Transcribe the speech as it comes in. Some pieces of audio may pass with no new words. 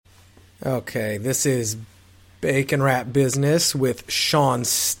Okay, this is Bacon Wrap Business with Sean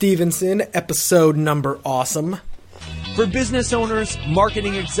Stephenson, episode number awesome. For business owners,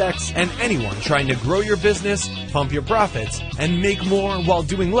 marketing execs, and anyone trying to grow your business, pump your profits, and make more while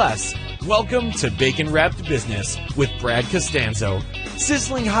doing less, welcome to Bacon Wrapped Business with Brad Costanzo.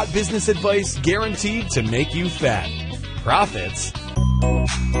 Sizzling hot business advice guaranteed to make you fat. Profits.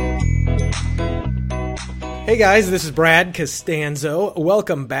 Hey guys, this is Brad Costanzo.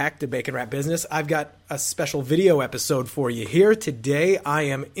 Welcome back to Bacon Wrap Business. I've got a special video episode for you here. Today I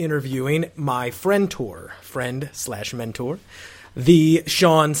am interviewing my friend/mentor, the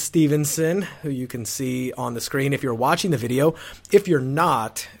Sean Stephenson, who you can see on the screen if you're watching the video. If you're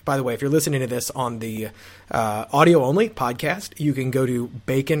not, by the way, if you're listening to this on the audio-only podcast, you can go to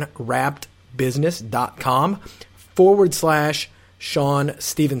baconwrappedbusiness.com/Sean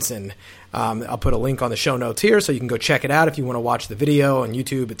Stephenson. I'll put a link on the show notes here so you can go check it out if you want to watch the video on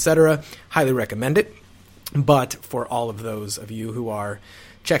YouTube, etc. Highly recommend it. But for all of those of you who are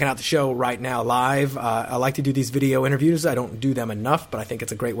checking out the show right now live, I like to do these video interviews. I don't do them enough, but I think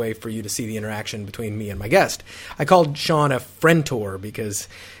it's a great way for you to see the interaction between me and my guest. I called Sean a friend-tor because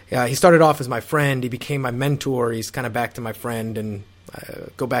he started off as my friend. He became my mentor. He's kind of back to my friend, and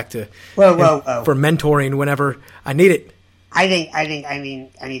go back to whoa. for mentoring whenever I need it. I need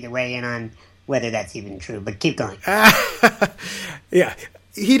to weigh in on whether that's even true, but keep going. Yeah.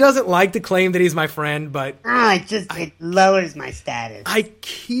 He doesn't like to claim that he's my friend, but it lowers my status. I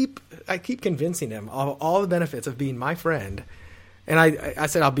keep convincing him of all the benefits of being my friend. And I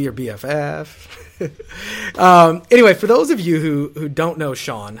said, I'll be your BFF. Anyway, for those of you who don't know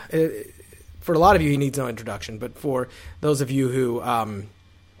Sean, for a lot of you, he needs no introduction, but for those of you who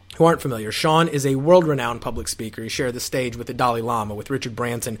aren't familiar, Sean is a world-renowned public speaker. He shared the stage with the Dalai Lama, with Richard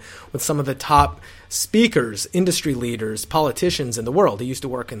Branson, with some of the top speakers, industry leaders, politicians in the world. He used to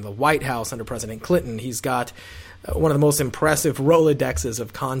work in the White House under President Clinton. He's got one of the most impressive Rolodexes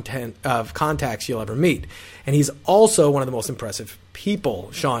of contacts you'll ever meet. And he's also one of the most impressive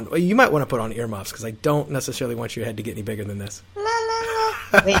people. Sean, you might want to put on earmuffs because I don't necessarily want your head to get any bigger than this.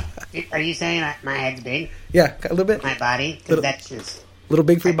 Wait, are you saying my head's big? Yeah, a little bit. My body? Because that's just... Little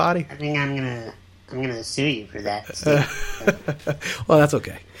big for your body? I think I'm gonna sue you for that. Well, that's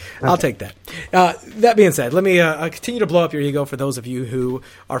okay. I'll take that. That being said, let me continue to blow up your ego for those of you who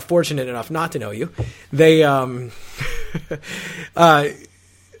are fortunate enough not to know you.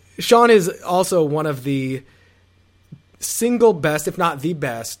 Sean is also one of the single best, if not the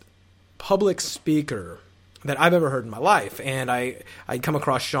best, public speaker that I've ever heard in my life. And I'd come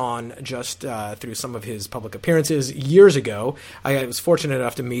across Sean just through some of his public appearances years ago. I was fortunate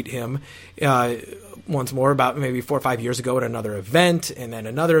enough to meet him once more about maybe 4 or 5 years ago at another event, and then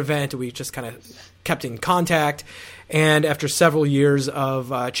another event. We just kind of kept in contact. And after several years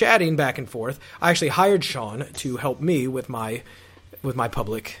of chatting back and forth, I actually hired Sean to help me with my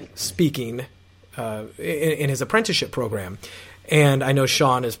public speaking in his apprenticeship program. And I know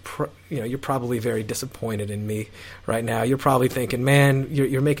Sean is, you're probably very disappointed in me right now. You're probably thinking, man,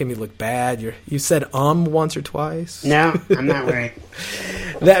 you're making me look bad. You said once or twice. No, I'm not worried.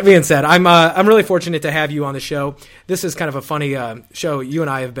 That being said, I'm really fortunate to have you on the show. This is kind of a funny show. You and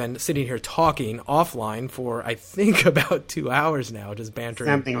I have been sitting here talking offline for, I think, about 2 hours now, just bantering.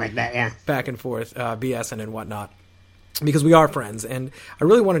 Something like that, yeah. Back and forth, BSing and whatnot. Because we are friends. And I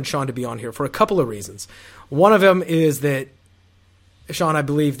really wanted Sean to be on here for a couple of reasons. One of them is that, Sean, I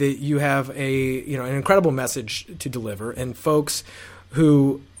believe that you have an incredible message to deliver, and folks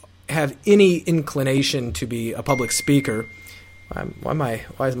who have any inclination to be a public speaker. Why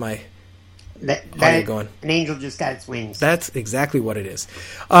is my audio going? An angel just got its wings. That's exactly what it is.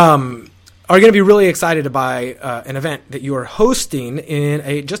 Are going to be really excited by an event that you are hosting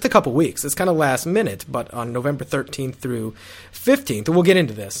in just a couple weeks. It's kind of last minute, but on November 13th through 15th, and we'll get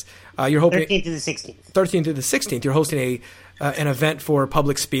into this. You're hoping 13th to the 16th. 13th to the 16th. You're hosting an event for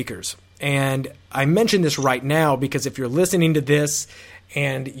public speakers. And I mention this right now because if you're listening to this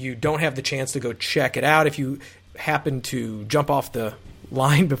and you don't have the chance to go check it out, if you happen to jump off the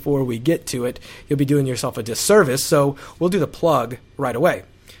line before we get to it, you'll be doing yourself a disservice. So we'll do the plug right away.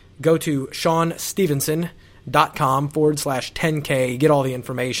 Go to SeanStephenson.com/10K, get all the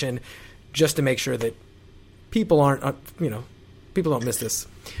information just to make sure that people don't miss this.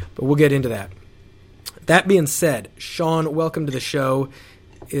 But we'll get into that. That being said, Sean, welcome to the show.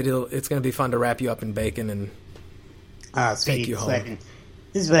 It's going to be fun to wrap you up in bacon and take you home.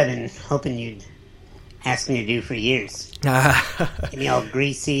 This is what I've been hoping you'd ask me to do for years. Get me all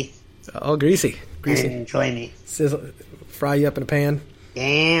greasy. All greasy. And enjoy me. Sizzle, fry you up in a pan.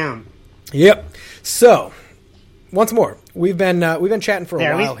 Damn. Yep. So, once more, we've been chatting for a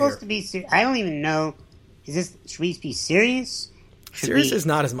while here. Are we supposed to be? I don't even know. Should we be serious? Serious is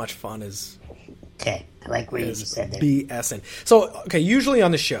not as much fun as. Okay, I like what you just said there. BSing. So, okay, usually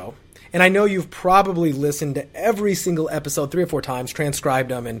on the show, and I know you've probably listened to every single episode 3 or 4 times,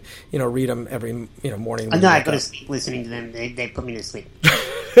 transcribed them, and read them every morning. No, I go to sleep listening to them. They put me to sleep.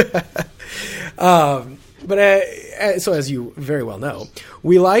 So as you very well know,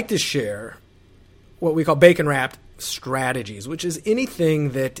 we like to share what we call bacon wrapped strategies, which is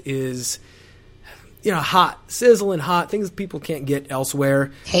anything that is, hot, sizzling hot, things people can't get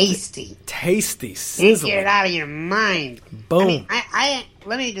elsewhere. Tasty, sizzling. Get it out of your mind. Boom. I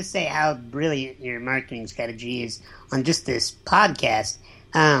let me just say how brilliant your marketing strategy is on just this podcast.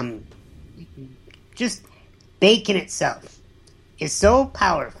 Just bacon itself is so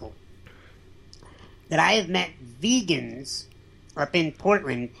powerful that I have met vegans up in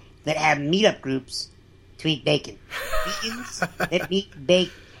Portland that have meetup groups to eat bacon.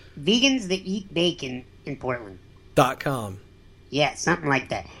 Vegans that eat bacon in Portland. .com. Yeah, something like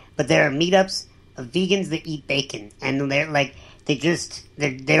that. But there are meetups of vegans that eat bacon, and they're like they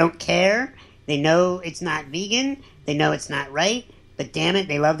don't care. They know it's not vegan. They know it's not right. But damn it,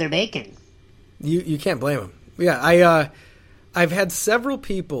 they love their bacon. You can't blame them. Yeah, I've had several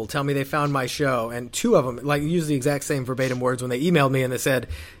people tell me they found my show, and 2 of them use the exact same verbatim words when they emailed me, and they said,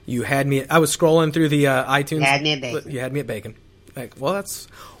 "You had me." I was scrolling through the iTunes. You had me at bacon. You had me at bacon. Like, well, that's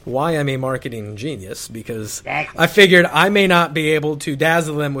why I'm a marketing genius, because exactly. I figured I may not be able to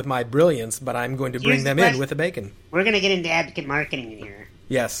dazzle them with my brilliance, but I'm going to bring them in with the bacon. We're going to get into advocate marketing in here.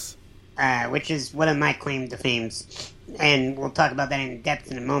 Yes. Which is one of my claim to fames, and we'll talk about that in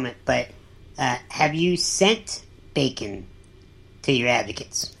depth in a moment. But have you sent bacon to your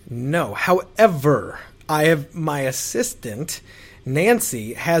advocates? No. However, my assistant,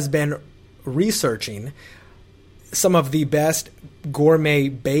 Nancy, has been researching some of the best gourmet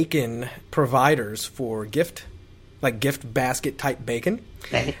bacon providers for gift basket type bacon.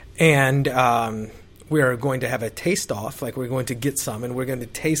 Right. And we are going to have a taste off. We're going to get some and we're going to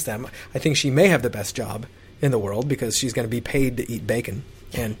taste them. I think she may have the best job in the world because she's going to be paid to eat bacon.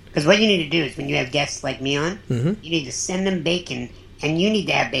 Because what you need to do is when you have guests like me on, you need to send them bacon and you need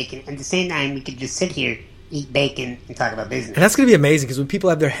to have bacon. At the same time, we could just sit here, eat bacon, and talk about business. And that's going to be amazing because when people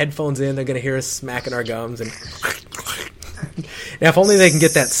have their headphones in, they're going to hear us smacking our gums. And now, if only they can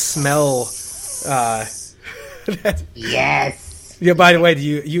get that smell. Yes. Yeah. By the way,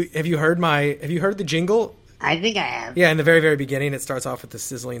 have you heard the jingle? I think I have. Yeah, in the very, very beginning, it starts off with the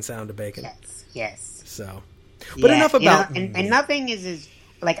sizzling sound of bacon. Yes. So, but enough about and nothing is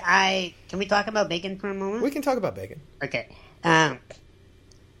can we talk about bacon for a moment? We can talk about bacon. Okay.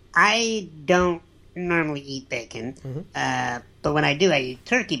 I don't normally eat bacon, but when I do, I eat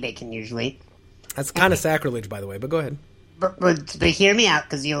turkey bacon usually. That's kind of sacrilege, by the way, but go ahead. But hear me out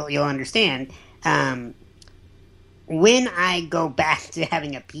because you'll understand. When I go back to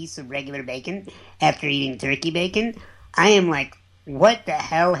having a piece of regular bacon after eating turkey bacon, I am like, what the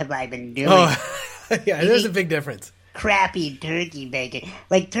hell have I been doing? Oh, yeah, there's a big difference. Crappy turkey bacon.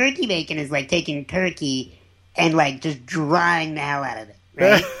 Turkey bacon is like taking turkey and just drying the hell out of it,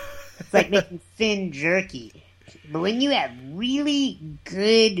 right? It's like making thin jerky. But when you have really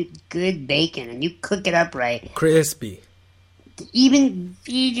good bacon and you cook it up right, crispy, even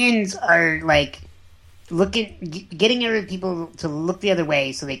vegans are getting other people to look the other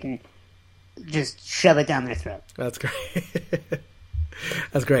way so they can just shove it down their throat. That's great.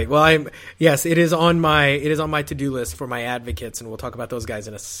 That's great. Well, yes, it is on my to-do list for my advocates, and we'll talk about those guys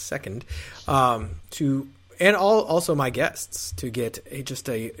in a second. And also my guests to get just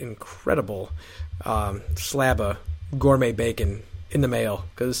a incredible slab of gourmet bacon in the mail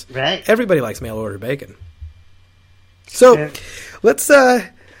because everybody likes mail order bacon. So let's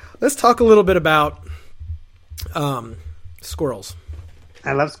talk a little bit about squirrels.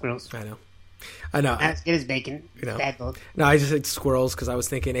 I love squirrels. I know. Not as good as bacon. Bad both. No, I just said squirrels because I was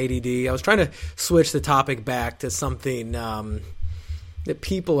thinking ADD. I was trying to switch the topic back to something that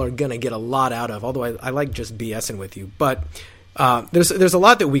people are going to get a lot out of, although I like just BSing with you. But there's a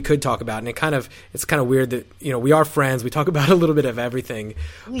lot that we could talk about, and it's kind of weird that we are friends. We talk about a little bit of everything.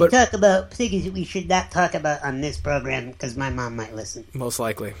 We talk about things that we should not talk about on this program because my mom might listen. Most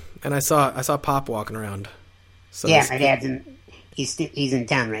likely. And I saw Pop walking around. So yeah, my dad's he's in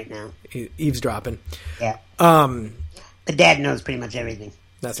town right now. Eavesdropping. Yeah. But Dad knows pretty much everything.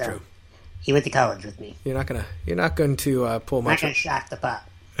 That's true. He went to college with me. You're not going to pull much. I'm not going to shock the pop.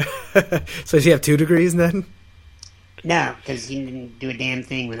 So does he have 2 degrees then? No, because he didn't do a damn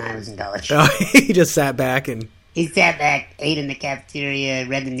thing when I was in college. Oh, he just sat back and He sat back, ate in the cafeteria,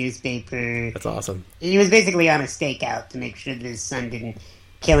 read the newspaper. That's awesome. He was basically on a stakeout to make sure that his son didn't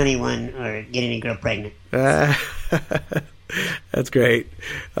kill anyone or get any girl pregnant. That's great.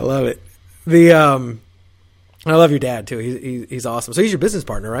 I love it. I love your dad too. He's awesome. So he's your business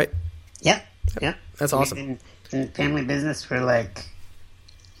partner, right? Yep. That's awesome. We've been in family business for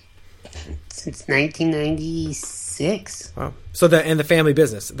since 1996. Wow. So the family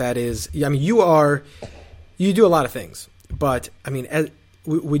business, that is, I mean, you do a lot of things, but I mean,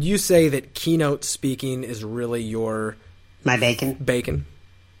 would you say that keynote speaking is really my bacon? Bacon.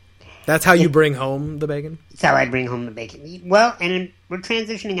 That's how you bring home the bacon? That's how I bring home the bacon. Well, and we're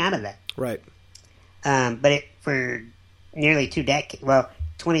transitioning out of that. Right. But for nearly 2 decades,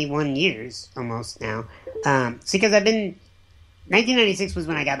 21 years almost now. Because 1996 was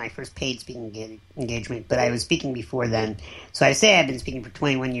when I got my first paid speaking engagement, but I was speaking before then. So I say I've been speaking for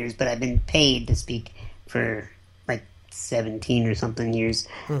 21 years, but I've been paid to speak for 17 or something years.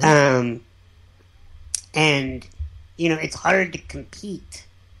 Mm-hmm. And, it's hard to compete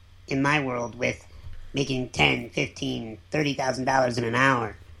in my world with making $10,000, $15,000, $30,000 in an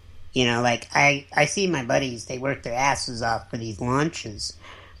hour. I see my buddies, they work their asses off for these launches.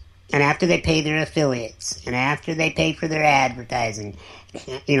 And after they pay their affiliates, and after they pay for their advertising,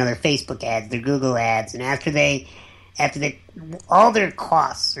 their Facebook ads, their Google ads, and after all their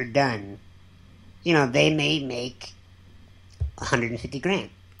costs are done, they may make $150,000.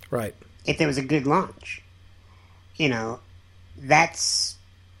 Right. If there was a good launch. That's...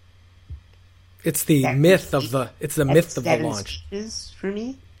 It's the myth of the launch. Speeches for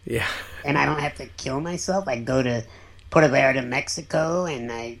me. Yeah. And I don't have to kill myself. I go to Puerto Vallarta, Mexico,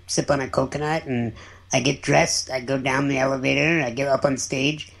 and I sip on a coconut, and I get dressed. I go down the elevator. I get up on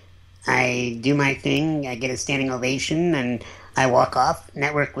stage. I do my thing. I get a standing ovation, and I walk off,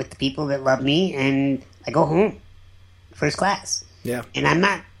 network with the people that love me, and I go home, first class. Yeah. And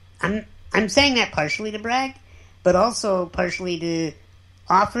I'm saying that partially to brag, but also partially to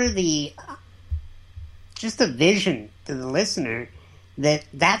offer just a vision to the listener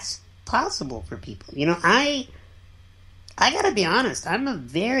that's possible for people. I gotta be honest, I'm a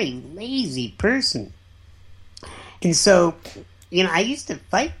very lazy person. And so, I used to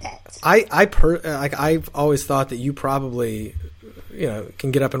fight that. I've always thought that you probably, can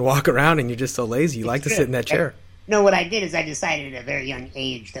get up and walk around and you're just so lazy. You like to sit in that chair. No, what I did is I decided at a very young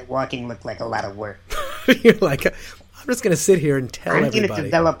age that walking looked like a lot of work. You're like, I'm just going to sit here and tell everybody. I'm going to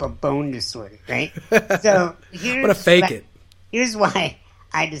develop a bone disorder, right? So I'm going to fake it. Here's why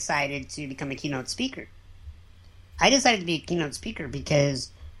I decided to become a keynote speaker. I decided to be a keynote speaker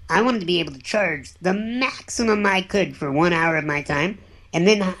because I wanted to be able to charge the maximum I could for 1 hour of my time and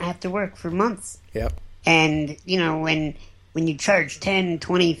then not have to work for months. Yep. And, when you charge $10,000,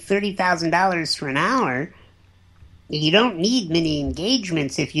 $20,000, $30,000 for an hour, you don't need many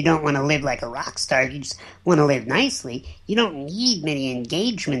engagements if you don't want to live like a rock star. If you just want to live nicely, you don't need many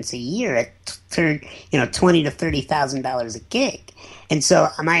engagements a year at $20,000 to $30,000 a gig. And so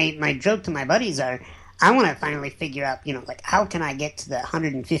my joke to my buddies are, I want to finally figure out, how can I get to the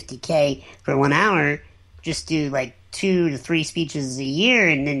 $150K for 1 hour, just do 2 to 3 speeches a year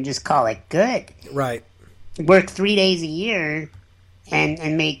and then just call it good. Right. Work 3 days a year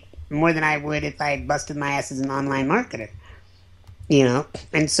and make more than I would if I busted my ass as an online marketer.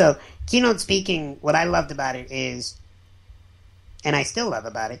 And so keynote speaking, what I loved about it is, and I still love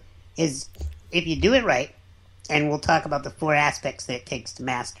about it, is if you do it right, and we'll talk about the 4 aspects that it takes to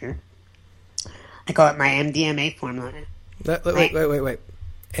master. I call it my MDMA formula. Wait.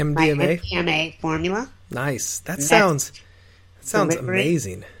 MDMA? My MDMA formula. Nice. That sounds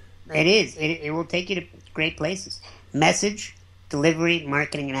amazing. It is. It will take you to great places. Message, delivery,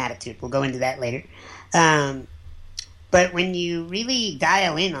 marketing, and attitude. We'll go into that later. But when you really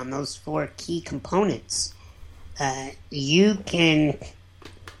dial in on those 4 key components, you can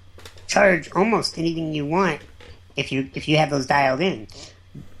charge almost anything you want if you have those dialed in.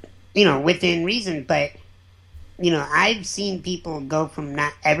 Within reason, but I've seen people go from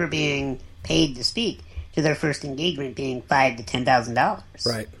not ever being paid to speak to their first engagement being $5,000 to $10,000.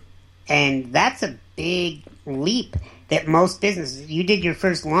 Right. And that's a big leap that most businesses. You did your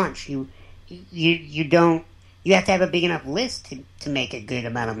first launch. You have to have a big enough list to make a good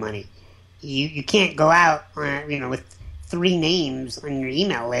amount of money. You can't go out with 3 names on your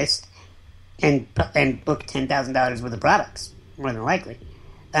email list and book $10,000 worth of products, more than likely.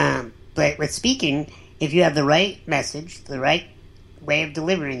 But with speaking, if you have the right message, the right way of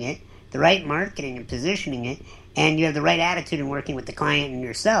delivering it, the right marketing and positioning it, and you have the right attitude in working with the client and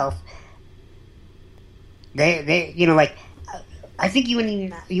yourself, I think you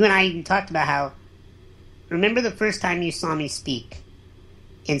and I even talked about how remember the first time you saw me speak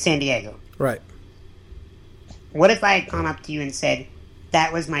in San Diego? Right. What if I had gone up to you and said,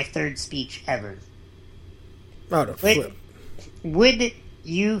 that was my third speech ever? Oh, to flip. Would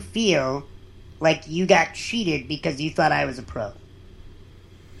you feel like you got cheated because you thought I was a pro?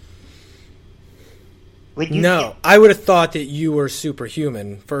 No, I would have thought that you were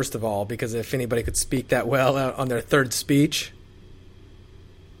superhuman, first of all, because if anybody could speak that well on their third speech,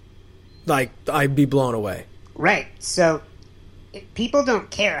 like, I'd be blown away. Right. So, people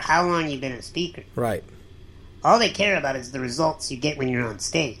don't care how long you've been a speaker. Right. All they care about is the results you get when you're on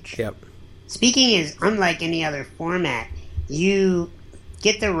stage. Yep. Speaking is unlike any other format. You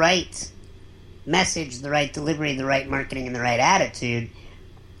get the right message, the right delivery, the right marketing, and the right attitude.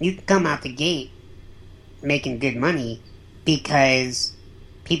 You can come out the gate making good money because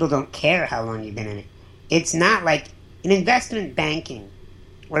people don't care how long you've been in it. It's not like in investment banking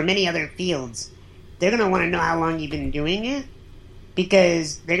or many other fields, they're going to want to know how long you've been doing it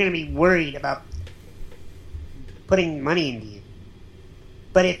because they're going to be worried about putting money into you.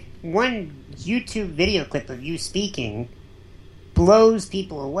 But if one YouTube video clip of you speaking blows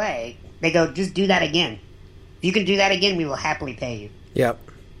people away, they go, just do that again. If you can do that again, we will happily pay you. Yep.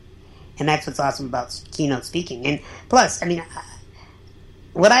 And that's what's awesome about keynote speaking. And plus, I mean,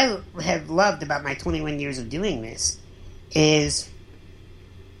 what I have loved about my 21 years of doing this is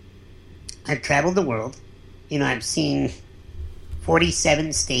I've traveled the world. You know, I've seen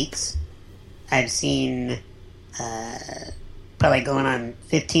 47 states. I've seen probably going on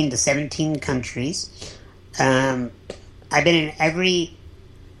 15 to 17 countries. I've been in every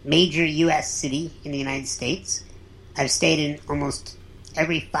major U.S. city in the United States. I've stayed in almost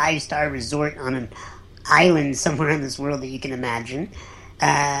every 5-star resort on an island somewhere in this world that you can imagine.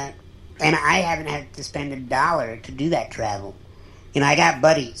 And I haven't had to spend $1 to do that travel. You know, I got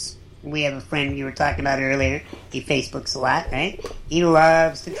buddies. We have a friend you were talking about earlier. He Facebooks a lot, right? He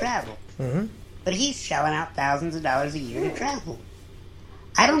loves to travel. Mm-hmm. But he's shelling out thousands of dollars a year to travel.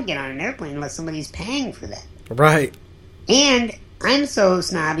 I don't get on an airplane unless somebody's paying for that. Right. And I'm so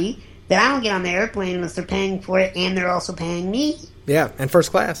snobby that I don't get on the airplane unless they're paying for it and they're also paying me. Yeah, and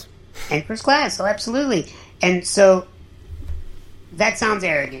first class. And first class, oh, absolutely. And so that sounds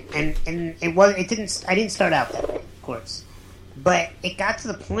arrogant, and I didn't start out that way, of course. But it got to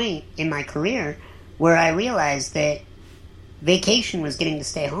the point in my career where I realized that vacation was getting to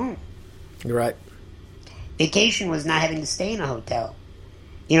stay home. You're right. Vacation was not having to stay in a hotel.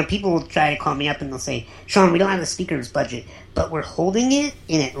 You know, people will try to call me up and they'll say, Sean, we don't have the speaker's budget, but we're holding it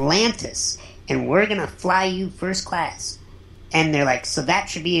in Atlantis, and we're going to fly you first class. And they're like, so that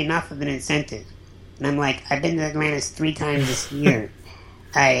should be enough of an incentive. And I'm like, I've been to Atlantis 3 times this year.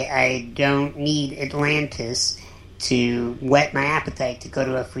 I don't need Atlantis to whet my appetite to go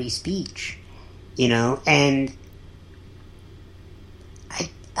to a free speech. You know, and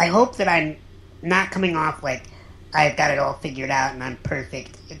I hope that I'm not coming off like I've got it all figured out and I'm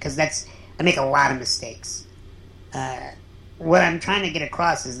perfect, because I make a lot of mistakes. What I'm trying to get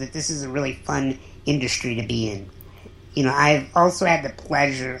across is that this is a really fun industry to be in. You know, I've also had the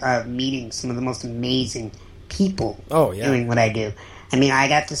pleasure of meeting some of the most amazing people doing what I do. I mean, I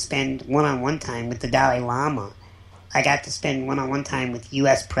got to spend one-on-one time with the Dalai Lama. I got to spend one-on-one time with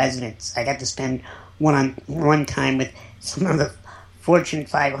U.S. presidents. I got to spend one-on-one time with some of the Fortune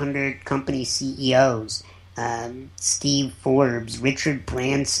 500 company CEOs. Steve Forbes, Richard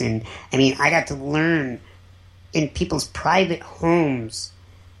Branson. I mean, I got to learn in people's private homes,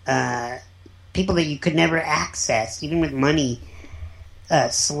 people that you could never access, even with money,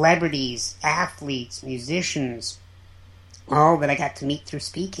 celebrities, athletes, musicians, all that I got to meet through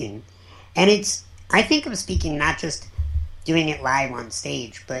speaking. And I think of speaking not just doing it live on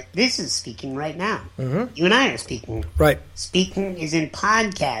stage, but this is speaking right now. Mm-hmm. You and I are speaking. Right. Speaking is in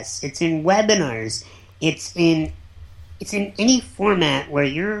podcasts. It's in webinars. It's in any format where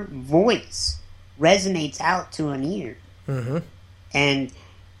your voice resonates out to an ear. Mm-hmm. And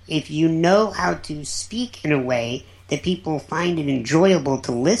if you know how to speak in a way that people find it enjoyable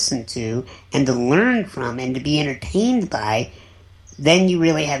to listen to and to learn from and to be entertained by, then you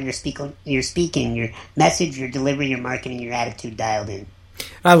really have your speaking, your message, your delivery, your marketing, your attitude dialed in.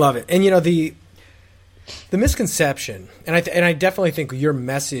 I love it. And, you know, the misconception, and I definitely think your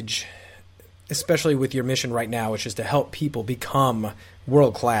message, especially with your mission right now, which is to help people become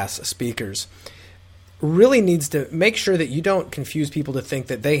world-class speakers, really needs to make sure that you don't confuse people to think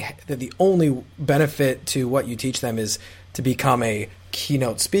that that the only benefit to what you teach them is to become a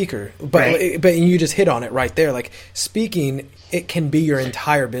keynote speaker. But you just hit on it right there. Like, speaking, it can be your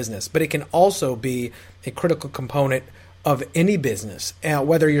entire business, but it can also be a critical component of any business,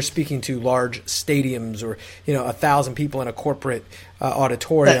 whether you're speaking to large stadiums or 1,000 people in a corporate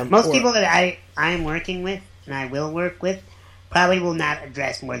auditorium. But most people that I'm working with and I will work with probably will not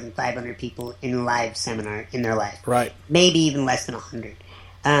address more than 500 people in a live seminar in their life. Right. Maybe even less than 100.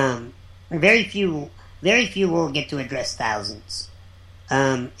 Very few will get to address thousands.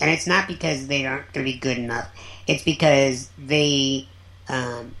 And it's not because they aren't going to be good enough. It's because they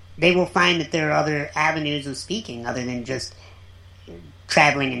will find that there are other avenues of speaking other than just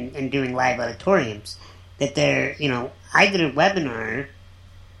traveling and doing live auditoriums. That I did a webinar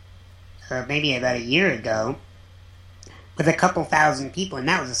maybe about a year ago with a couple thousand people, and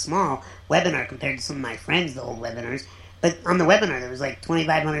that was a small webinar compared to some of my friends' the old webinars. But on the webinar, there was like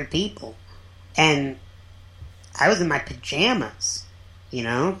 2,500 people, and I was in my pajamas,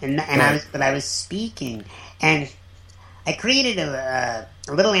 and I was speaking, and I created a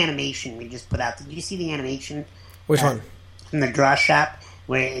little animation we just put out. Did you see the animation? Which one? From the Draw Shop,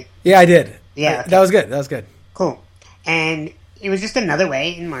 where yeah, I did. Yeah, okay. That was good. Cool, and it was just another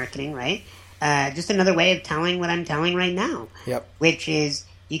way in marketing, right? Just another way of telling what I'm telling right now. Yep. Which is,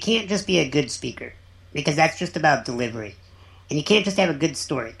 you can't just be a good speaker, because that's just about delivery. And you can't just have a good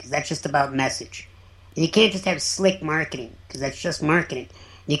story, because that's just about message. And you can't just have slick marketing, because that's just marketing.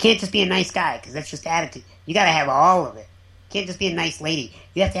 And you can't just be a nice guy, because that's just attitude. You got to have all of it. You can't just be a nice lady.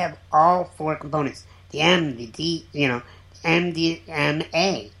 You have to have all four components. The M, the D, M, D, M,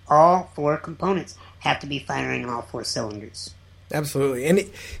 A. All four components have to be firing on all four cylinders. Absolutely. And,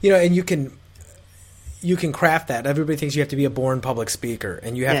 and you can craft that. Everybody thinks you have to be a born public speaker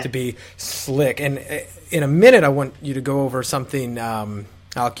and you have to be slick. And in a minute, I want you to go over something.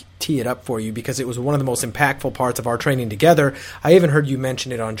 I'll tee it up for you because it was one of the most impactful parts of our training together. I even heard you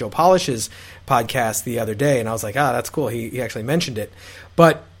mention it on Joe Polish's podcast the other day, and I was like, that's cool. He actually mentioned it.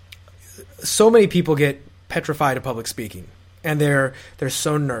 But so many people get petrified of public speaking, and they're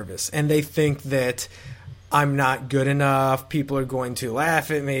so nervous, and they think that I'm not good enough, people are going to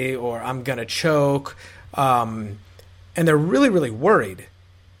laugh at me, or I'm going to choke. And they're really, really worried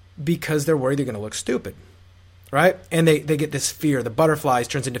because they're worried they're going to look stupid, right? And they get this fear. The butterflies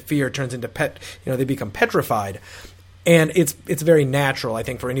turns into fear, turns into they become petrified. And it's very natural, I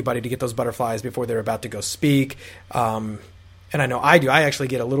think, for anybody to get those butterflies before they're about to go speak. And I know I do. I actually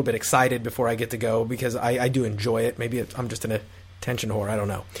get a little bit excited before I get to go because I do enjoy it. Maybe I'm just an attention whore. I don't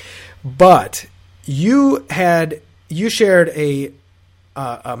know. But you shared a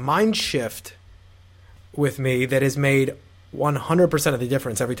mind shift with me that has made 100% of the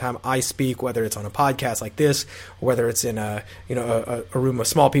difference every time I speak, whether it's on a podcast like this, or whether it's in a room of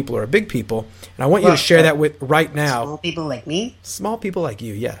small people or a big people. And I want you to share that with right now. Small people like me? Small people like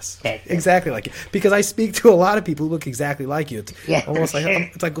you, yes. Okay. Exactly like you. Because I speak to a lot of people who look exactly like you. It's almost like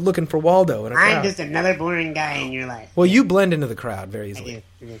it's like looking for Waldo in a crowd. I'm just another boring guy in your life. Well, you blend into the crowd very easily.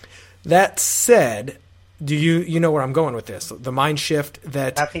 I do. That said, do you know where I'm going with this? The mind shift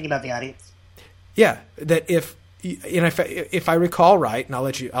that... I'll think about the audience. Yeah, that if I recall right, and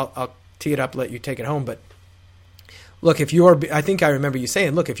I'll tee it up, let you take it home. But look, I think I remember you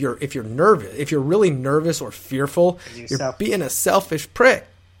saying, look, if you're nervous, if you're really nervous or fearful, you're being a selfish prick.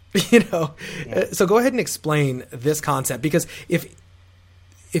 Yeah. So go ahead and explain this concept, because if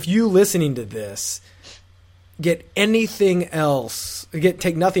you listening to this take nothing else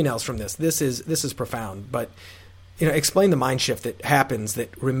from this. This is profound, but. Explain the mind shift that happens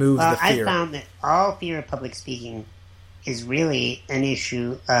that removes the fear. I found that all fear of public speaking is really an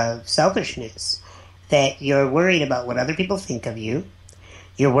issue of selfishness. That you're worried about what other people think of you.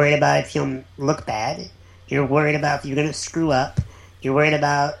 You're worried about if you'll look bad. You're worried about if you're going to screw up. You're worried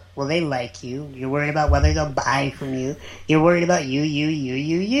about, will they like you? You're worried about whether they'll buy from you. You're worried about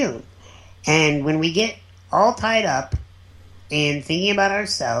you. And when we get all tied up in thinking about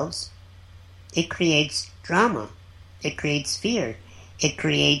ourselves, it creates drama. It creates fear. It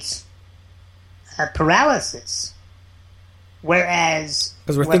creates paralysis. Whereas...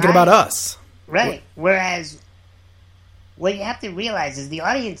 Because we're thinking about us. Right. Whereas what you have to realize is the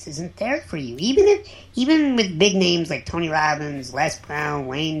audience isn't there for you. Even with big names like Tony Robbins, Les Brown,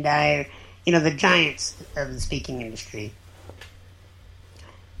 Wayne Dyer, the giants of the speaking industry.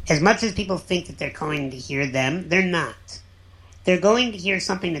 As much as people think that they're going to hear them, they're not. They're going to hear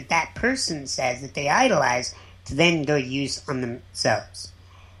something that person says that they idolize to then go use on themselves.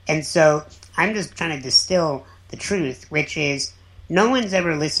 And so I'm just trying to distill the truth, which is no one's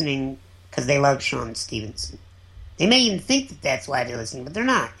ever listening because they love Sean Stephenson. They may even think that that's why they're listening, but they're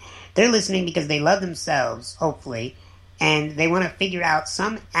not. They're listening because they love themselves, hopefully, and they want to figure out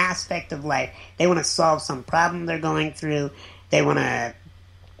some aspect of life. They want to solve some problem they're going through. They want to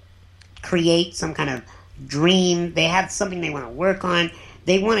create some kind of dream. They have something they want to work on.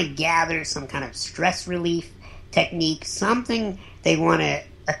 They want to gather some kind of stress relief technique, something they want to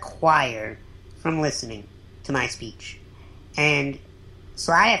acquire from listening to my speech. And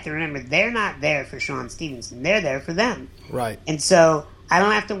so I have to remember they're not there for Sean Stephenson. They're there for them. Right. And so I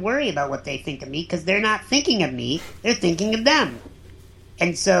don't have to worry about what they think of me because they're not thinking of me. They're thinking of them.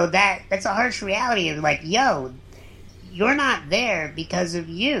 And so that's a harsh reality of like, yo, you're not there because of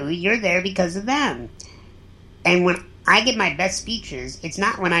you. You're there because of them. And when I give my best speeches, it's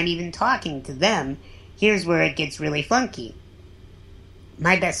not when I'm even talking to them. Here's where it gets really funky.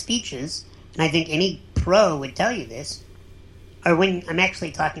 My best speeches, and I think any pro would tell you this, are when I'm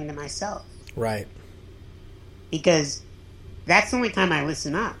actually talking to myself. Right. Because that's the only time I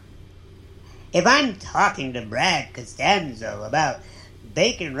listen up. If I'm talking to Brad Costanzo about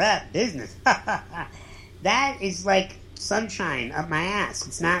bacon wrap business, that is like sunshine up my ass.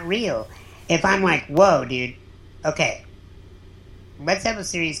 It's not real. If I'm like, whoa, dude, okay, let's have a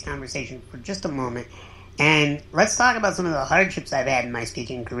serious conversation for just a moment. And let's talk about some of the hardships I've had in my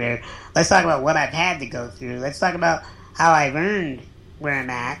speaking career. Let's talk about what I've had to go through. Let's talk about how I've earned where I'm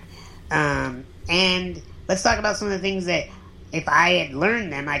at. And let's talk about some of the things that if I had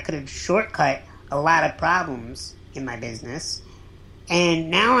learned them, I could have shortcut a lot of problems in my business. And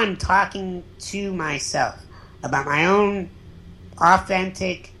now I'm talking to myself about my own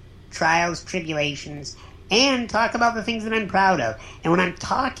authentic trials, tribulations, and talk about the things that I'm proud of. And when I'm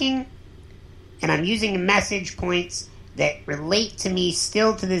talking and I'm using message points that relate to me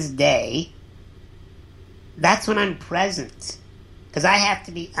still to this day, that's when I'm present. Because I have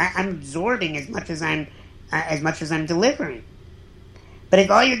to be, I'm absorbing as much as I'm delivering. But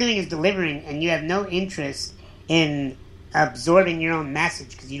if all you're doing is delivering and you have no interest in absorbing your own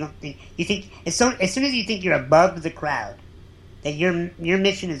message, because you think as soon as you think you're above the crowd, that your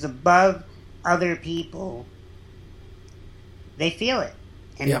mission is above other people, they feel it,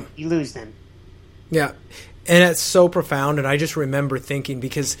 and you lose them. Yeah, and it's so profound. And I just remember thinking,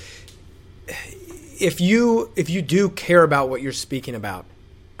 because if you do care about what you're speaking about,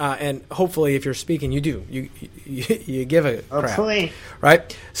 and hopefully if you're speaking, you do, you give a crap, hopefully,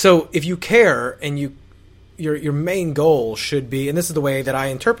 right? So if you care and your main goal should be, and this is the way that I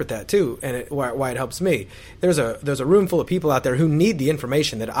interpret that too, and why it helps me. There's a room full of people out there who need the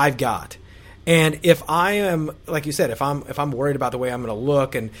information that I've got. And if I am, like you said, if I'm worried about the way I'm going to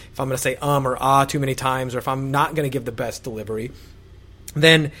look, and if I'm going to say or ah too many times, or if I'm not going to give the best delivery,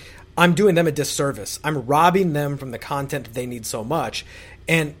 then I'm doing them a disservice. I'm robbing them from the content that they need so much.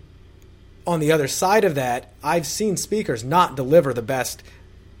 And on the other side of that, I've seen speakers not deliver the best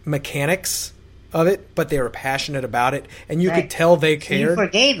mechanics of it, but they were passionate about it, and you could tell they cared. You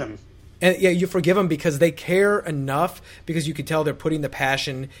forgave them. And you forgive them because they care enough, because you could tell they're putting the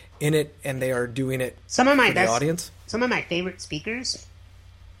passion in it and they are doing it for the audience. Some of my favorite speakers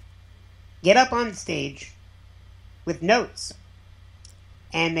get up on stage with notes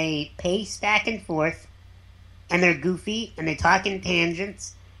and they pace back and forth and they're goofy and they talk in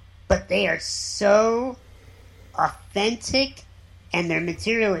tangents, but they are so authentic and their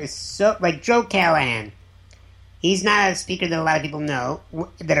material is so, like Joe Callahan. He's not a speaker that a lot of people know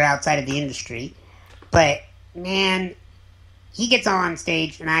that are outside of the industry. But, man, he gets on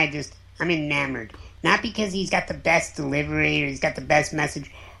stage and I'm enamored. Not because he's got the best delivery or he's got the best message,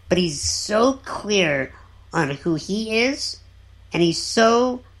 but he's so clear on who he is, and he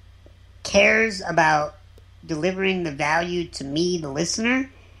so cares about delivering the value to me, the listener,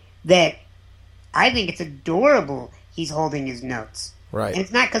 that I think it's adorable he's holding his notes. Right. And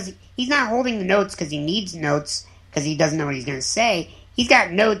it's not because he's not holding the notes because he needs notes, because he doesn't know what he's going to say. He's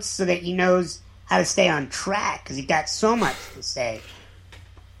got notes so that he knows how to stay on track, because he's got so much to say.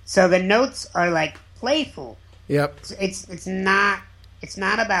 So the notes are like playful. Yep. It's not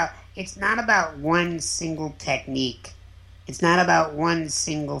about one single technique. It's not about one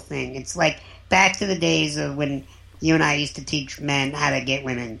single thing. It's like back to the days of when you and I used to teach men how to get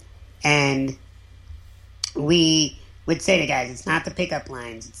women, and we would say to guys, it's not the pickup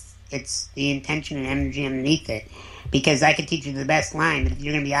lines. It's the intention and energy underneath it. Because I could teach you the best line, but if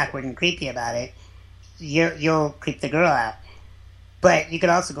you're going to be awkward and creepy about it, you'll creep the girl out. But you could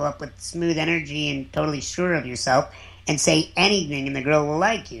also go up with smooth energy and totally sure of yourself and say anything, and the girl will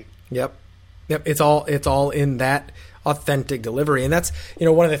like you. Yep. It's all in that authentic delivery, and that's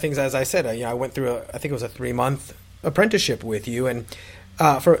one of the things. As I said, I went through I think it was a 3-month apprenticeship with you, and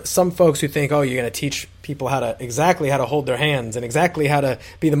for some folks who think, oh, you're going to teach people exactly how to hold their hands and exactly how to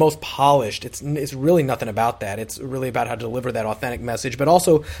be the most polished. It's really nothing about that. It's really about how to deliver that authentic message, but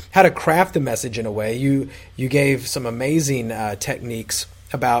also how to craft the message in a way. You gave some amazing techniques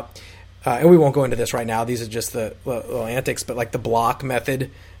about and we won't go into this right now. These are just the little antics, but like the block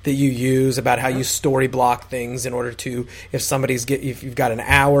method that you use about how you story block things in order to, if you've got an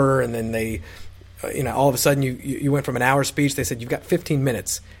hour and then they, all of a sudden you went from an hour speech, they said you've got 15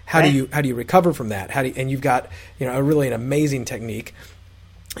 minutes. How do you recover from that? And you've got, an amazing technique.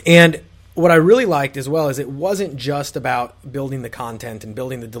 And what I really liked as well is it wasn't just about building the content and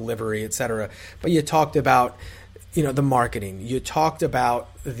building the delivery, et cetera, but you talked about, the marketing. You talked about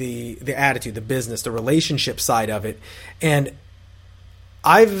the attitude, the business, the relationship side of it. And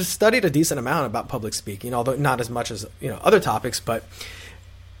I've studied a decent amount about public speaking, although not as much as, other topics, but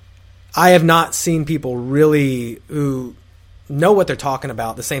I have not seen people really who know what they're talking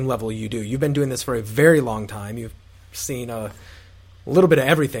about the same level you do. You've been doing this for a very long time. You've seen a little bit of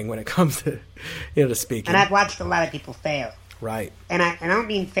everything when it comes to, to speaking. And I've watched a lot of people fail. Right. And I don't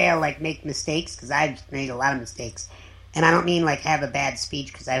mean fail like make mistakes, because I've made a lot of mistakes. And I don't mean like have a bad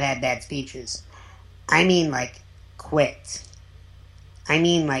speech, because I've had bad speeches. I mean like quit. I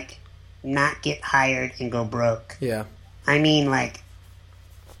mean like not get hired and go broke. Yeah. I mean like,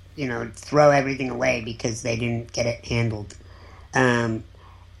 throw everything away because they didn't get it handled.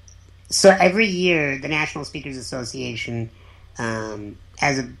 So every year, the National Speakers Association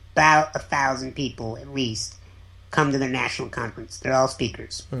has about 1,000 people at least come to their national conference. They're all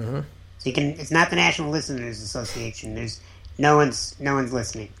speakers. Mm-hmm. So it's not the National Listeners Association. There's no one's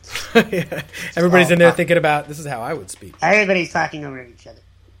listening. Yeah. Everybody's in there thinking about, this is how I would speak. Everybody's talking over each other.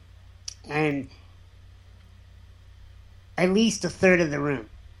 And at least a third of the room,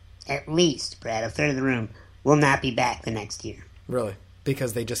 Brad, a third of the room will not be back the next year. Really?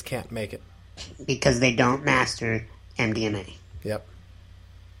 Because they just can't make it. Because they don't master MDMA. Yep.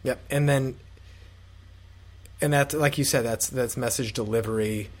 And that's, like you said, that's message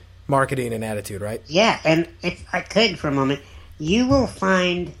delivery, marketing, and attitude, right? Yeah, and if I could for a moment, you will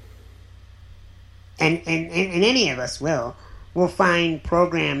find, and any of us will find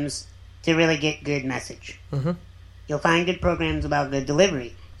programs to really get good message. Mm-hmm. You'll find good programs about good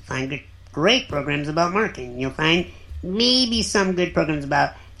delivery. You'll find great programs about marketing. You'll find maybe some good programs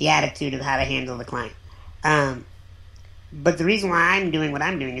about the attitude of how to handle the client. But the reason why I'm doing what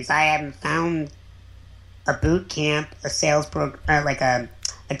I'm doing is I haven't found a boot camp, a sales program, like a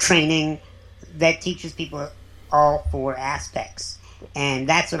training that teaches people all four aspects. And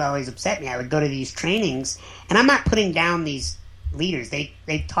that's what always upset me. I would go to these trainings, and I'm not putting down these leaders. They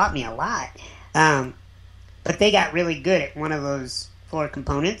taught me a lot. But they got really good at one of those four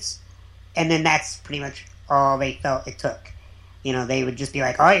components, and then that's pretty much all they felt it took. They would just be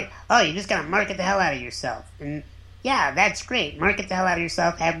like, oh, you just got to market the hell out of yourself. And yeah, that's great. Market the hell out of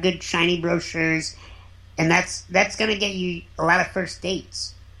yourself. Have good, shiny brochures. And that's going to get you a lot of first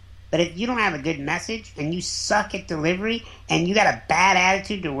dates. But if you don't have a good message and you suck at delivery and you got a bad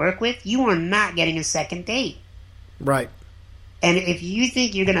attitude to work with, you are not getting a second date. Right. And if you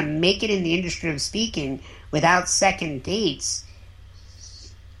think you're going to make it in the industry of speaking without second dates,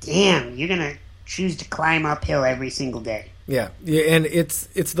 damn, you're going to choose to climb uphill every single day. Yeah, and it's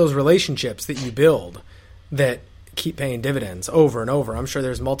those relationships that you build that keep paying dividends over and over. I'm sure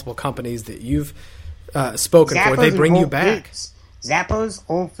there's multiple companies that you've spoken Zappos for. They bring you back. Foods. Zappos,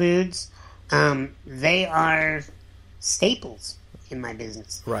 Whole Foods, they are staples in my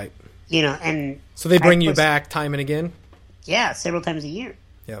business. Right. And so they bring you back time and again? Yeah, several times a year.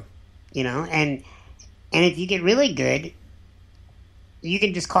 Yeah. And if you get really good, you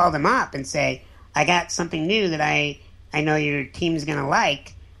can just call them up and say, I got something new that I know your team's going to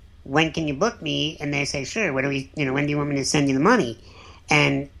like. When can you book me? And they say, sure. When do you want me to send you the money?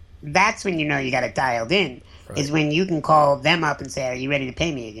 And that's when you know you got it dialed in. Right. Is when you can call them up and say, are you ready to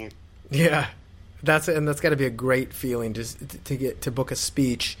pay me again? Yeah. That's got to be a great feeling just to book a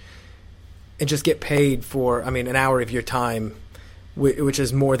speech and just get paid for, an hour of your time, which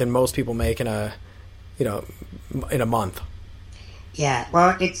is more than most people make in a month. Yeah.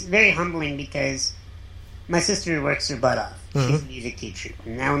 Well, it's very humbling because my sister works her butt off. Mm-hmm. She's a music teacher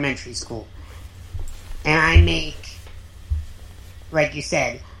in elementary school. And I make, like you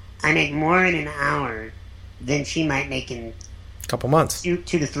said, more in an hour than she might make in a couple months. 2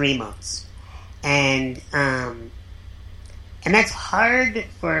 to 3 months. And that's hard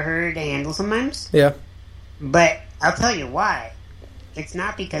for her to handle sometimes. Yeah. But I'll tell you why. It's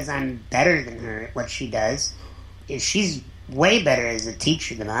not because I'm better than her at what she does. She's way better as a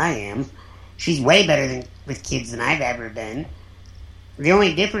teacher than I am. She's way better with kids than I've ever been. The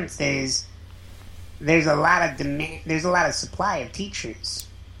only difference is there's a lot of demand. There's a lot of supply of teachers,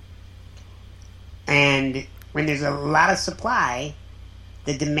 and when there's a lot of supply,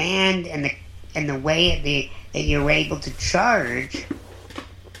 the demand and the way that you're able to charge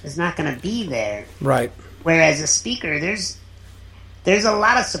is not going to be there. Right. Whereas a speaker, there's a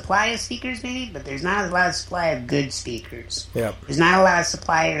lot of supply of speakers, maybe, but there's not a lot of supply of good speakers. Yeah. There's not a lot of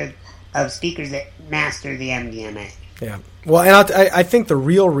supply of speakers that master the MDMA. Yeah. Well, and I think the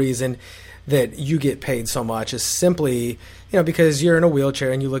real reason that you get paid so much is simply, because you're in a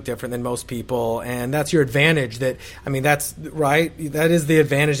wheelchair and you look different than most people, and that's your advantage. That's right. That is the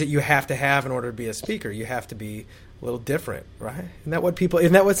advantage that you have to have in order to be a speaker. You have to be a little different, right? Isn't that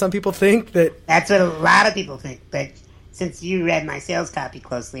what some people think? That's what a lot of people think. But since you read my sales copy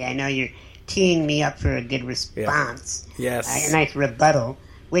closely, I know you're teeing me up for a good response. Yeah. Yes. A nice rebuttal,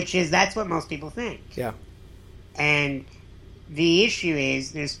 which is that's what most people think. Yeah. And the issue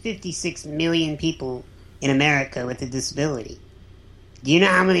is there's 56 million people in America with a disability. Do you know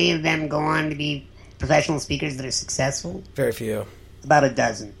how many of them go on to be professional speakers that are successful? Very few. About a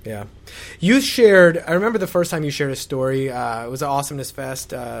dozen. Yeah. I remember the first time you shared a story. It was at Awesomeness Fest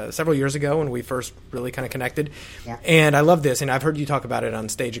several years ago when we first really kind of connected. Yeah. And I love this, and I've heard you talk about it on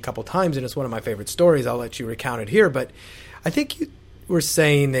stage a couple times, and it's one of my favorite stories. I'll let you recount it here. But I think you were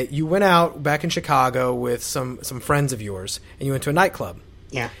saying that you went out back in Chicago with some friends of yours, and you went to a nightclub.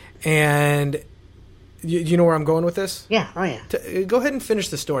 Yeah. And you know where I'm going with this? Yeah. Oh, yeah. Go ahead and finish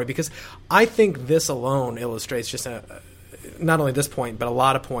the story, because I think this alone illustrates just not only this point, but a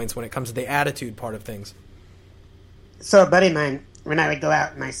lot of points when it comes to the attitude part of things. So a buddy of mine, when I would go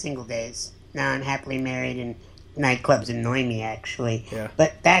out in my single days, now I'm happily married and nightclubs annoy me, actually. Yeah.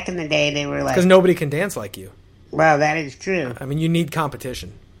 But back in the day, they were like... Because nobody can dance like you. Well, that is true. You need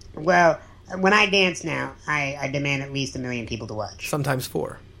competition. Well, when I dance now, I demand at least 1 million people to watch. Sometimes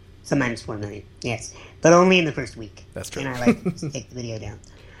 4. Sometimes 4 million, yes. But only in the first week. That's true. And I like to take the video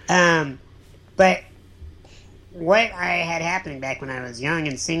down. But what I had happening back when I was younger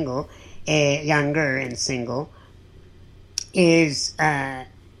and single, is I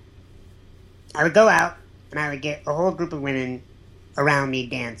would go out and I would get a whole group of women around me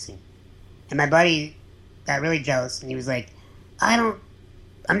dancing. And my buddy got really jealous, and he was like, I don't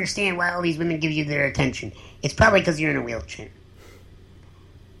understand why all these women give you their attention. It's probably because you're in a wheelchair.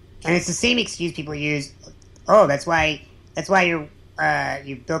 And it's the same excuse people use. Oh, that's why you're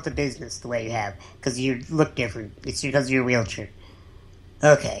you built a business the way you have, because you look different. It's because of your wheelchair.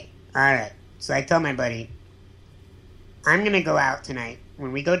 Okay, all right. So I tell my buddy, I'm going to go out tonight.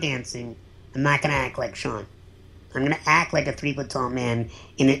 When we go dancing, I'm not going to act like Sean. I'm going to act like a 3-foot-tall man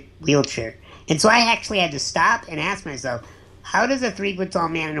in a wheelchair. And so I actually had to stop and ask myself, how does a 3-foot-tall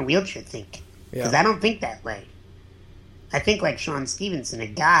man in a wheelchair think? Because I don't think that way. I think like Sean Stephenson, a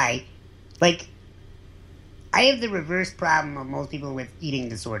guy, like, I have the reverse problem of most people with eating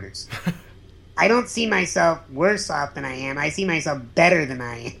disorders. I don't see myself worse off than I am. I see myself better than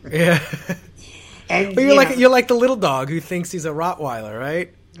I am. Yeah. And but you're like the little dog who thinks he's a Rottweiler,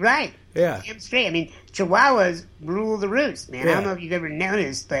 right? Right. Yeah. Damn straight. Chihuahuas rule the roost, man. Yeah. I don't know if you've ever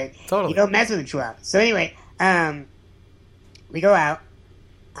noticed, but Totally. You don't mess with a Chihuahua. So anyway, we go out.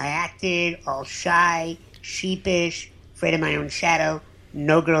 I acted all shy, sheepish, afraid of my own shadow.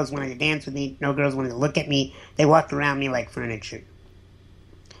 No girls wanted to dance with me. No girls wanted to look at me. They walked around me like furniture.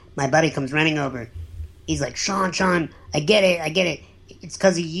 My buddy comes running over. He's like, Sean, I get it. It's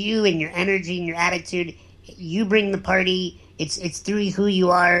because of you and your energy and your attitude. You bring the party. It's through who you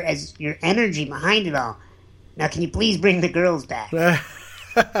are as your energy behind it all. Now, can you please bring the girls back?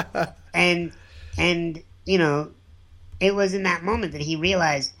 and it was in that moment that he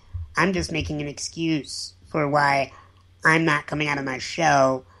realized I'm just making an excuse for why I'm not coming out of my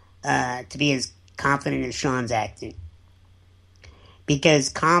shell to be as confident as Sean's acting. Because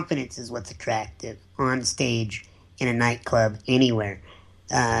confidence is what's attractive on stage, in a nightclub, anywhere.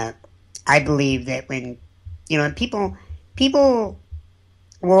 I believe that when people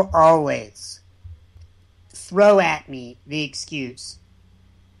will always throw at me the excuse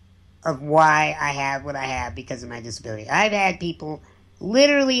of why I have what I have because of my disability. I've had people,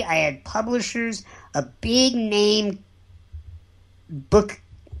 literally, I had publishers, a big name book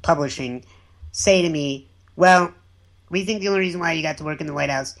publishing, say to me, well, we think the only reason why you got to work in the White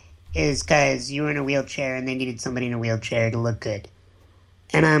House is because you were in a wheelchair and they needed somebody in a wheelchair to look good.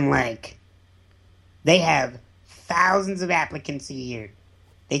 And I'm like, they have thousands of applicants a year.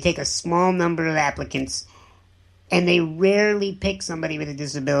 They take a small number of applicants and they rarely pick somebody with a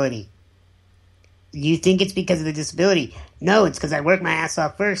disability. You think it's because of the disability? No, it's because I worked my ass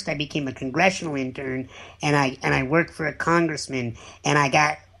off first. I became a congressional intern, and I worked for a congressman, and I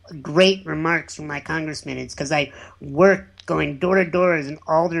got great remarks from my congressman. It's because I worked going door to door as an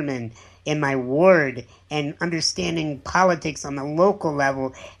alderman in my ward and understanding politics on the local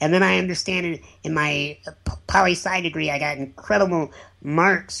level. And then I understand it in my poli-sci degree. I got incredible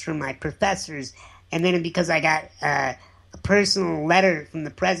marks from my professors. And then because I got a personal letter from the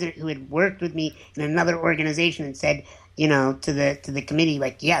president who had worked with me in another organization and said, you know, to the committee,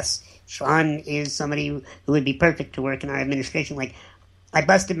 like, yes, Sean is somebody who would be perfect to work in our administration. Like, I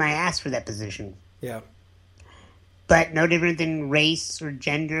busted my ass for that position. Yeah. But no different than race or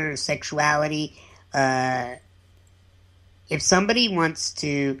gender or sexuality. If somebody wants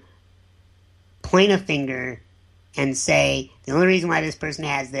to point a finger and say, the only reason why this person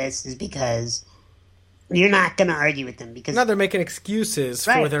has this is because, you're not going to argue with them. Because no, they're making excuses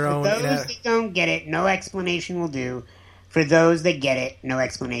for their own. For those that don't get it, no explanation will do. For those that get it, no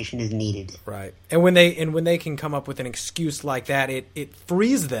explanation is needed. Right. And when they can come up with an excuse like that, it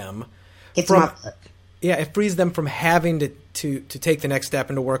frees them. It frees them from having to take the next step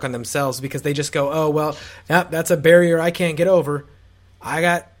and to work on themselves, because they just go, oh, well, that's a barrier I can't get over. I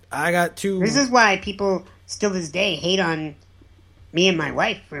got two. This is why people still this day hate on me and my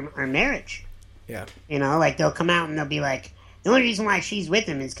wife for our marriage. Yeah. You know, like they'll come out and they'll be like, the only reason why she's with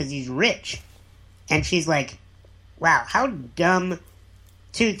him is because he's rich. And she's like, wow, how dumb.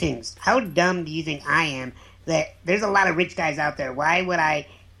 Two things. How dumb do you think I am that there's a lot of rich guys out there? Why would I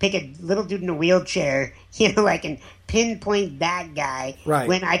pick a little dude in a wheelchair, you know, like, and pinpoint that guy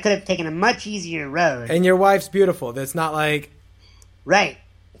when I could have taken a much easier road? And your wife's beautiful. That's not like... Right.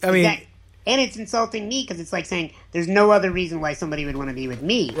 I mean... And it's insulting me because it's like saying there's no other reason why somebody would want to be with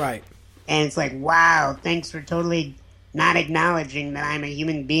me. Right. And it's like, wow, thanks for totally not acknowledging that I'm a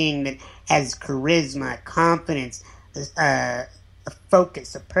human being that has charisma, confidence, a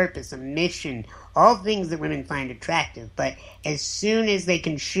focus, a purpose, a mission, all things that women find attractive. But as soon as they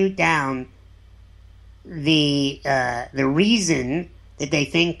can shoot down the reason that they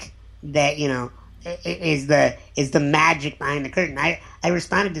think that, you know, is the magic behind the curtain. I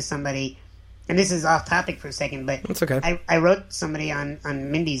responded to somebody, and this is off topic for a second, but it's okay. I wrote somebody on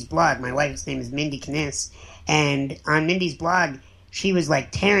Mindy's blog. My wife's name is Mindy Kniss, and on Mindy's blog, she was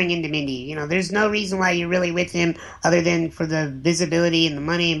like tearing into Mindy. You know, there's no reason why you're really with him other than for the visibility and the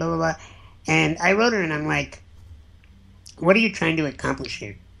money and blah, blah, blah. And I wrote her and I'm like, what are you trying to accomplish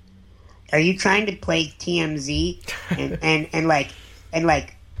here? Are you trying to play TMZ and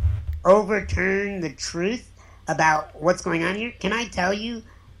like overturn the truth about what's going on here? Can I tell you,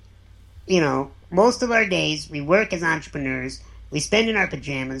 you know, most of our days we work as entrepreneurs, we spend in our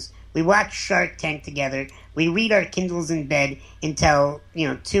pajamas, we watch Shark Tank together, we read our Kindles in bed until,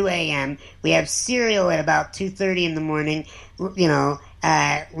 2 a.m. We have cereal at about 2:30 in the morning.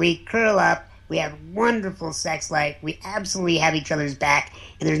 We curl up. We have wonderful sex life. We absolutely have each other's back.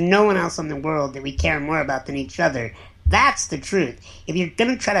 And there's no one else in the world that we care more about than each other. That's the truth. If you're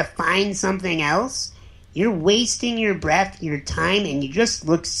going to try to find something else, you're wasting your breath, your time, and you just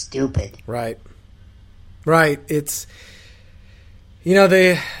look stupid. Right. It's...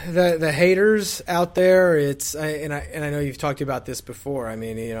 the haters out there. And I know you've talked about this before. I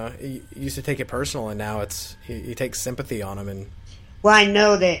mean, you used to take it personal, and now it's you take sympathy on them. And well, I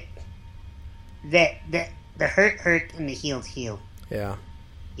know that the hurt and the heal. Yeah.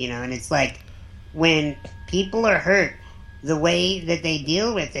 And it's like when people are hurt, the way that they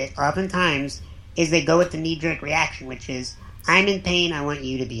deal with it, oftentimes, is they go with the knee-jerk reaction, which is, I'm in pain. I want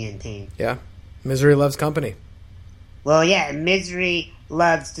you to be in pain. Yeah. Misery loves company. Well, yeah, misery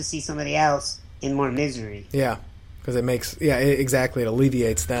loves to see somebody else in more misery. Yeah, because exactly. It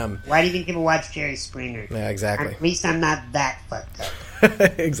alleviates them. Why do you think people watch Jerry Springer? Yeah, exactly. At least I'm not that fucked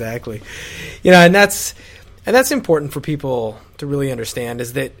up. Exactly. And that's important for people to really understand,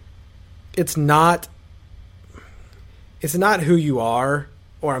 is that it's not who you are.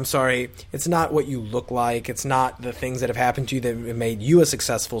 Or, I'm sorry, it's not what you look like. It's not the things that have happened to you that have made you a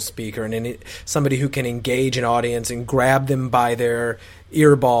successful speaker and somebody who can engage an audience and grab them by their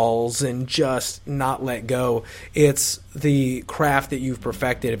earballs and just not let go. It's the craft that you've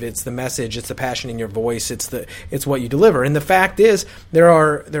perfected. It's the message. It's the passion in your voice. It's what you deliver. And the fact is, there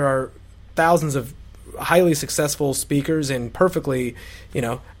are thousands of highly successful speakers in perfectly,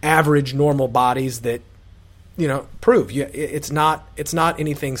 average, normal bodies that prove it's not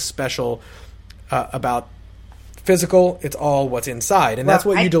anything special about physical. It's all what's inside, and that's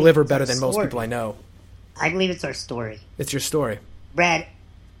what you deliver better than most people I know. I believe it's our story. It's your story, Brad.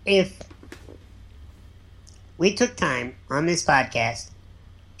 If we took time on this podcast,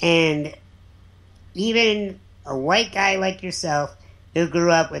 and even a white guy like yourself who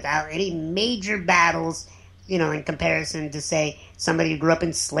grew up without any major battles, in comparison to say somebody who grew up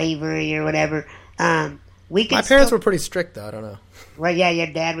in slavery or whatever. we could. My parents were pretty strict, though. I don't know. Well, yeah, your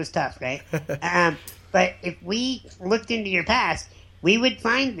dad was tough, right? But if we looked into your past, we would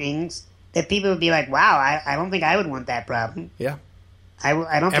find things that people would be like, "Wow, I don't think I would want that problem." Yeah.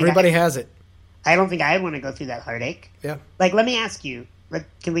 I don't. Everybody has it. I don't think I would want to go through that heartache. Yeah. Like, let me ask you.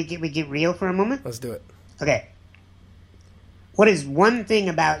 Can we get real for a moment? Let's do it. Okay. What is one thing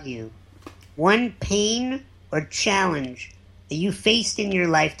about you, one pain or challenge that you faced in your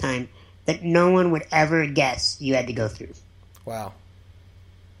lifetime that no one would ever guess you had to go through? Wow.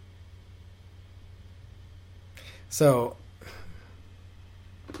 So,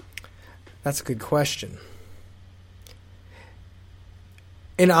 that's a good question.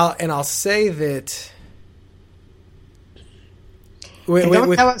 And I'll say that.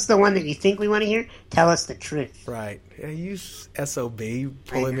 Don't tell us the one that you think we want to hear. Tell us the truth. Right. Yeah, you SOB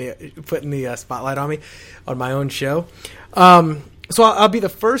putting the spotlight on me on my own show. So I'll be the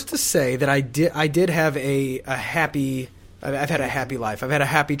first to say that I did have a happy. I've had a happy life. I've had a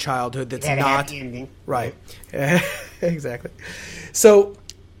happy childhood that's had not a happy ending. Right. Exactly. So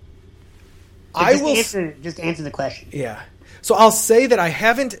I will just answer the question. Yeah. So I'll say that I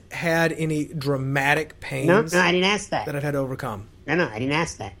haven't had any dramatic pains. No, I didn't ask that. That I've had to overcome. No, I didn't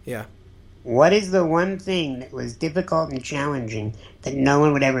ask that. Yeah. What is the one thing that was difficult and challenging that no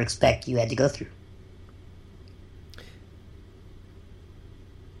one would ever expect you had to go through?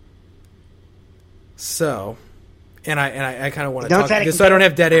 So, and I kind of want to talk this so I don't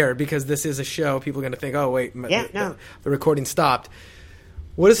have dead air, because this is a show. People are going to think, oh, wait, the recording stopped.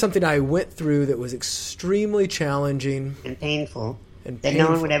 What is something I went through that was extremely challenging and painful that no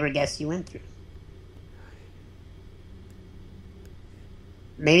one would ever guess you went through?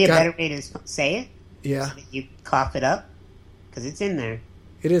 Maybe a better way to say it? Yeah. So that you cough it up? Because it's in there.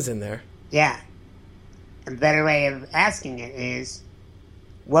 It is in there. Yeah. A better way of asking it is,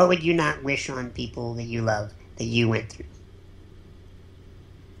 what would you not wish on people that you love that you went through?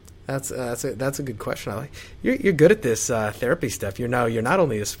 That's a good question. You're good at this therapy stuff. You're not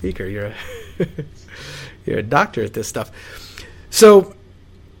only a speaker, you're a doctor at this stuff. So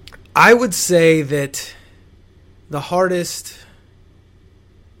I would say that the hardest.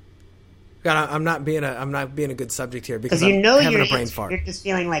 God, I'm not being a good subject here because I'm having a brain fart. You're just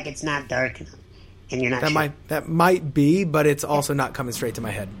feeling like it's not dark enough, and you're not. That might be, but it's also not coming straight to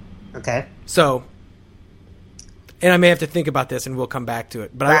my head. Okay. So. And I may have to think about this, and we'll come back to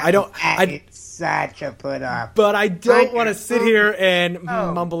it. But I don't. It's such a put off. But I don't want to sit here and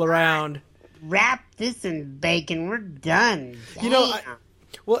mumble around. Wrap this in bacon. We're done. Damn.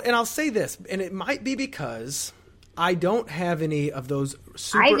 And I'll say this, and it might be because I don't have any of those.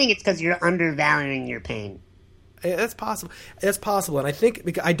 I think it's because you're undervaluing your pain. That's possible. That's possible, and I think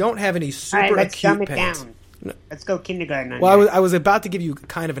because I don't have any super acute let's dumb it pains. Down. No. Let's go kindergarten. Well, I was about to give you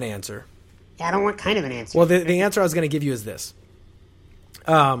kind of an answer. I don't want kind of an answer. Well, the answer I was going to give you is this.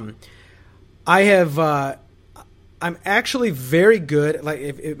 I have. I'm actually very good. Like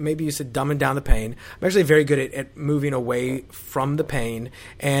if maybe you said dumbing down the pain. I'm actually very good at moving away from the pain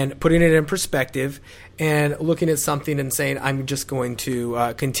and putting it in perspective and looking at something and saying I'm just going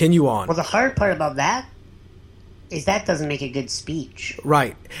to continue on. Well, the hard part about that is that doesn't make a good speech.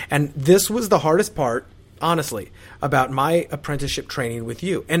 Right, and this was the hardest part. Honestly, about my apprenticeship training with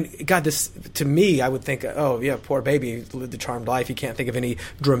you. And God, this, to me, I would think, oh, yeah, poor baby, lived a charmed life. He can't think of any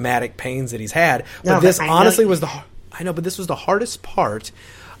dramatic pains that he's had. But this honestly was but this was the hardest part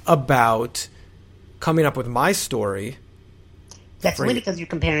about coming up with my story. That's only because you're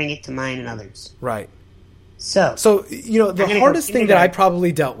comparing it to mine and others. Right. So the hardest thing that I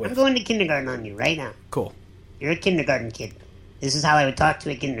probably dealt with. I'm going to kindergarten on you right now. Cool. You're a kindergarten kid. This is how I would talk to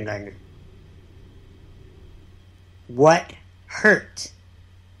a kindergartner. What hurt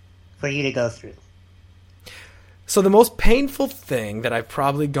for you to go through? So the most painful thing that I've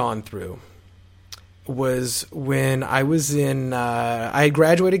probably gone through was when I was I had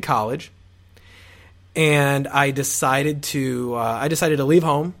graduated college, and I decided to leave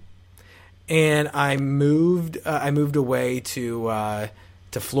home, and I moved away to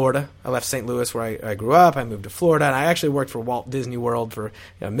Florida. I left St. Louis where I grew up. I moved to Florida, and I actually worked for Walt Disney World for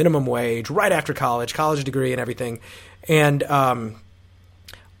minimum wage right after college degree and everything. And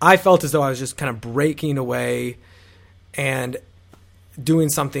I felt as though I was just kind of breaking away and doing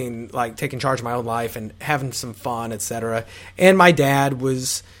something like taking charge of my own life and having some fun, etc. And my dad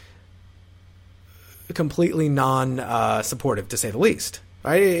was completely non-supportive, to say the least.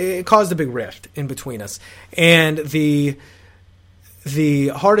 Right? It caused a big rift in between us. And the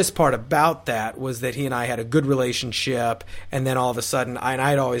hardest part about that was that he and I had a good relationship, and then all of a sudden,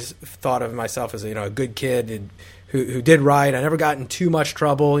 I'd always thought of myself as a good kid who did right. I never got in too much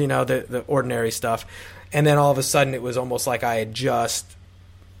trouble, the ordinary stuff. And then all of a sudden it was almost like I had just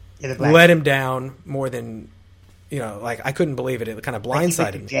let him down more than, like I couldn't believe it. It kind of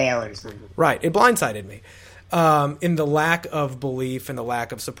blindsided me. Jail or something. Right. It blindsided me. In the lack of belief and the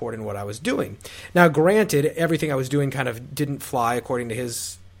lack of support in what I was doing. Now, granted, everything I was doing kind of didn't fly according to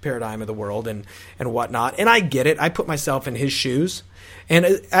his paradigm of the world and whatnot. And I get it. I put myself in his shoes.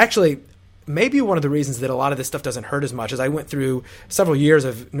 And actually, maybe one of the reasons that a lot of this stuff doesn't hurt as much is I went through several years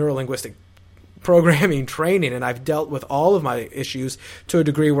of neurolinguistic programming training, and I've dealt with all of my issues to a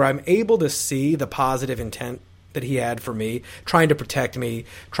degree where I'm able to see the positive intent that he had for me, trying to protect me,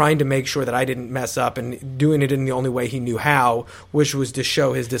 trying to make sure that I didn't mess up, and doing it in the only way he knew how, which was to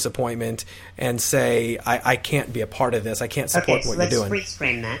show his disappointment and say, I can't be a part of this. I can't support what you're doing. Okay, so let's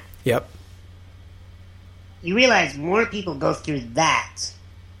reframe that. Yep. You realize more people go through that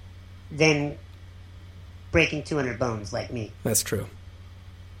than breaking 200 bones like me. That's true.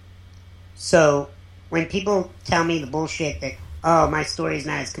 So when people tell me the bullshit that, oh, my story's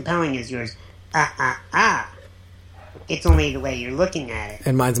not as compelling as yours, it's only the way you're looking at it.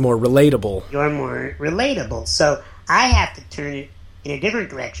 And mine's more relatable. You're more relatable. So I have to turn it in a different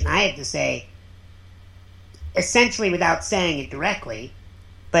direction. I have to say, essentially without saying it directly,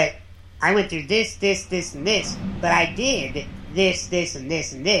 but I went through this, and this, but I did this, and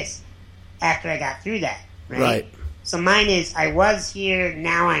this, and this after I got through that, right? So mine is, I was here,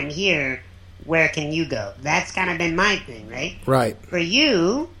 now I'm here, where can you go? That's kind of been my thing, right? Right. For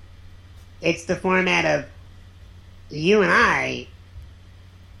you, it's the format of, you and I,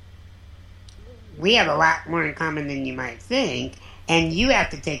 we have a lot more in common than you might think, and you have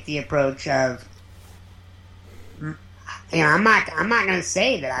to take the approach of, I'm not going to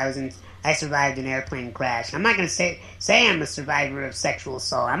say that I survived an airplane crash. I'm not going to say I'm a survivor of sexual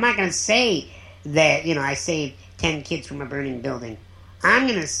assault. I'm not going to say that, I saved 10 kids from a burning building. I'm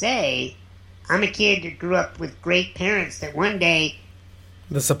going to say I'm a kid that grew up with great parents that one day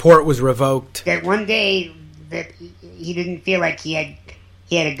the support was revoked. That one day that he didn't feel like he had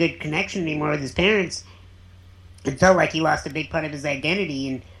a good connection anymore with his parents. It felt like he lost a big part of his identity.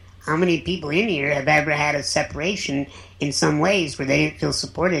 And how many people in here have ever had a separation in some ways where they didn't feel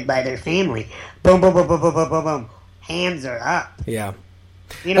supported by their family? Boom, boom, boom, boom, boom, boom, boom, boom. Hands are up. Yeah.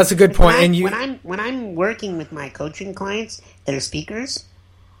 That's a good point. When I'm working with my coaching clients that are speakers,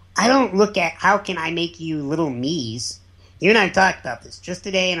 I don't look at how can I make you little me's. You and I talked about this just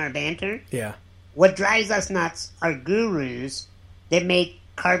today in our banter. Yeah. What drives us nuts are gurus that make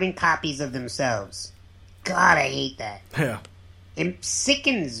carbon copies of themselves. God, I hate that. Yeah. It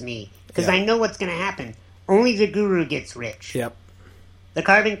sickens me because I know what's going to happen. Only the guru gets rich. Yep. The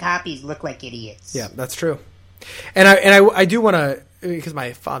carbon copies look like idiots. Yeah, that's true. And I do want to, because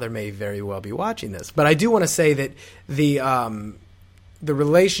my father may very well be watching this, but I do want to say that the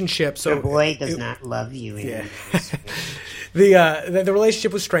relationship. So your boy does not love you anymore. Yeah. The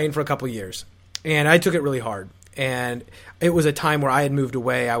relationship was strained for a couple of years, and I took it really hard. And it was a time where I had moved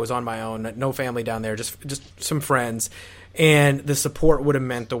away. I was on my own, no family down there, just some friends. And the support would have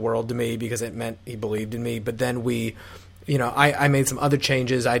meant the world to me because it meant he believed in me. But then I made some other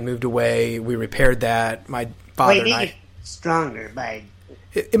changes. I'd moved away. We repaired that. My father and I. Stronger by.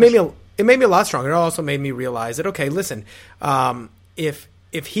 It made me a lot stronger. It also made me realize that, okay, listen, if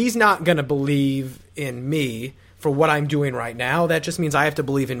he's not going to believe in me for what I'm doing right now, that just means I have to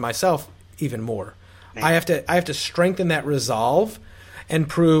believe in myself even more. Man. I have to strengthen that resolve and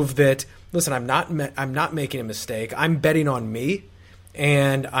prove that, listen, I'm not making a mistake. I'm betting on me,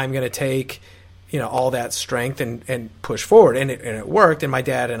 and I'm going to take all that strength and push forward. And it worked. And my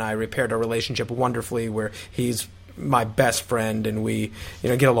dad and I repaired our relationship wonderfully, where he's my best friend and we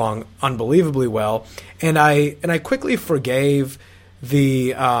get along unbelievably well. And I quickly forgave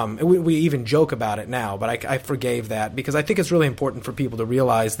the we even joke about it now, but I forgave that because I think it's really important for people to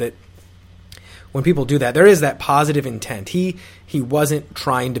realize that when people do that, there is that positive intent. He wasn't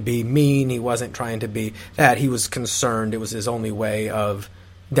trying to be mean. He wasn't trying to be that. He was concerned. It was his only way of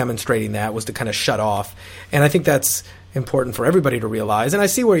demonstrating that was to kind of shut off. And I think that's important for everybody to realize. And I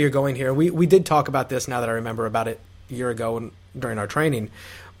see where you're going here. We did talk about this now that I remember about it a year ago during our training.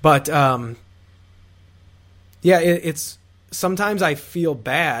 But, it's sometimes I feel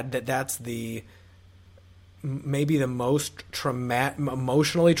bad that that's maybe the most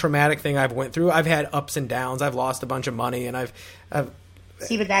emotionally traumatic thing I've went through. I've had ups and downs. I've lost a bunch of money, and I've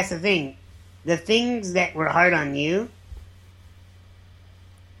see, but that's the thing. The things that were hard on you.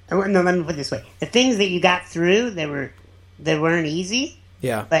 No, let me put it this way: the things that you got through that weren't easy.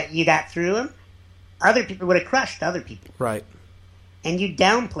 Yeah. But you got through them. Other people would have crushed other people. Right. And you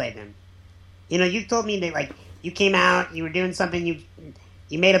downplay them. You told me that You came out, you were doing something,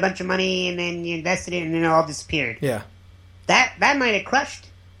 you made a bunch of money, and then you invested it, and then it all disappeared. Yeah. That might have crushed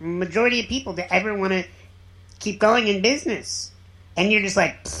the majority of people that ever want to keep going in business. And you're just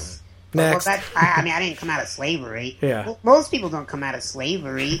like, next. Well, I mean, I didn't come out of slavery. Yeah. Well, most people don't come out of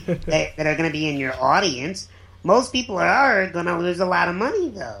slavery that are going to be in your audience. Most people are going to lose a lot of money,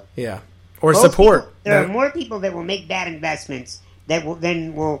 though. Yeah. Or Most support. People, there are more people that will make bad investments that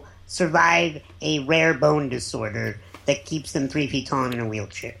will survive a rare bone disorder that keeps them 3 feet tall and in a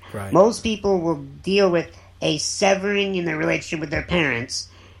wheelchair. Right. Most people will deal with a severing in their relationship with their parents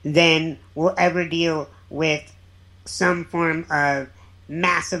than will ever deal with some form of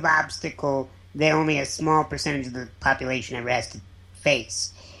massive obstacle that only a small percentage of the population ever has to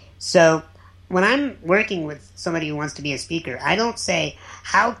face. So when I'm working with somebody who wants to be a speaker, I don't say,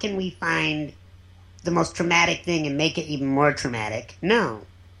 how can we find the most traumatic thing and make it even more traumatic? No.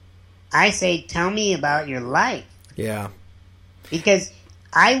 I say, tell me about your life. Yeah. Because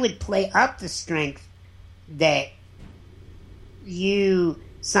I would play up the strength that you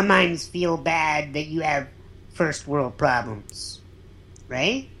sometimes feel bad that you have first world problems.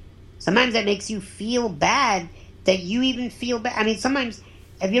 Right? Sometimes that makes you feel bad that you even feel bad. I mean, sometimes,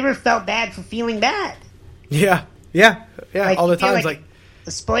 have you ever felt bad for feeling bad? Yeah. Like, all the you feel time. like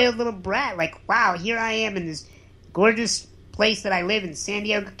a spoiled little brat. Like, wow, here I am in this gorgeous place that I live in San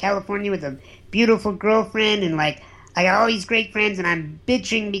Diego, California, with a beautiful girlfriend, and like I got all these great friends, and I'm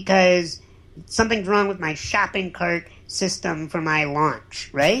bitching because something's wrong with my shopping cart system for my launch,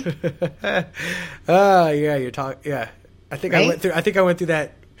 right? Yeah, you're talking. Yeah, I think Right? I went through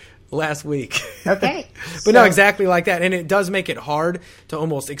that last week. Okay, But no, exactly like that, and it does make it hard to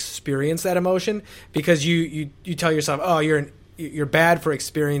almost experience that emotion because you tell yourself, oh, you're bad for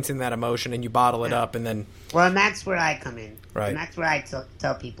experiencing that emotion, and you bottle it up, and then Well, and that's where I come in. Right. And that's where I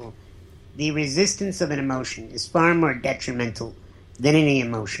tell people the resistance of an emotion is far more detrimental than any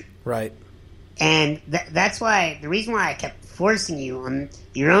emotion. right, And that's why, the reason why I kept forcing you on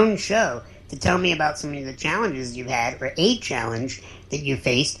your own show to tell me about some of the challenges you've had, or a challenge that you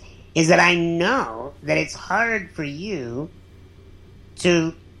faced, is that I know that it's hard for you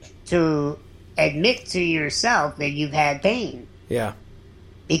to admit to yourself that you've had pain. yeah,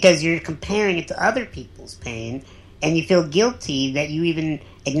 Because you're comparing it to other people's pain, and you feel guilty that you even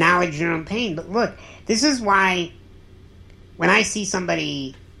acknowledge your own pain. But look, this is why when I see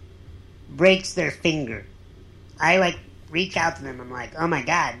somebody breaks their finger, I like reach out to them. I'm like, oh my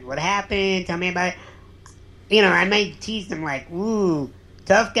God, what happened? Tell me about it. You know, I might tease them like, ooh,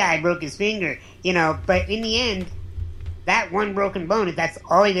 tough guy broke his finger. You know, but in the end, that one broken bone, if that's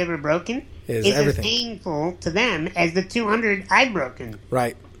all he's ever broken, Is as everything. painful to them as the 200 I've broken.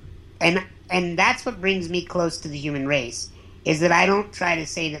 right, And that's what brings me close to the human race, is that I don't try to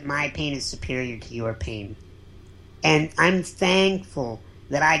say that my pain is superior to your pain. And I'm thankful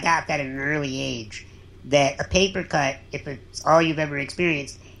that I got that at an early age, that a paper cut, if it's all you've ever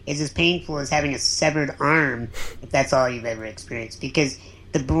experienced, is as painful as having a severed arm, if that's all you've ever experienced. Because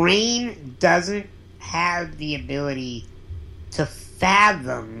the brain doesn't have the ability to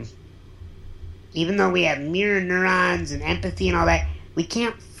fathom, even though we have mirror neurons and empathy and all that, we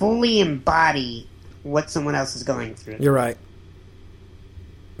can't fully embody what someone else is going through. You're right.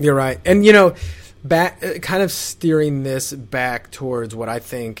 You're right. And, you know, kind of steering this back towards what I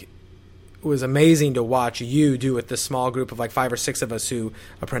think was amazing to watch you do with this small group of like 5 or 6 of us who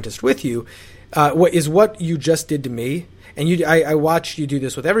apprenticed with you, what you just did to me. And I watched you do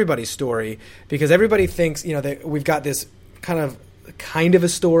this with everybody's story, because everybody thinks, you know, that we've got this kind of a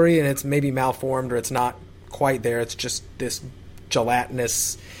story, and it's maybe malformed, or it's not quite there. It's just this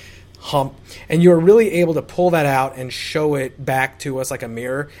gelatinous hump, and you're really able to pull that out and show it back to us like a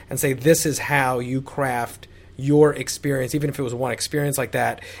mirror and say, this is how you craft your experience, even if it was one experience like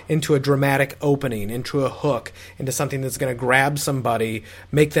that, into a dramatic opening, into a hook, into something that's going to grab somebody,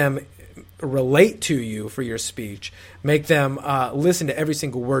 make them relate to you for your speech, make them listen to every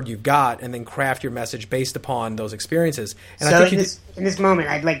single word you've got, and then craft your message based upon those experiences. And So I think in this moment,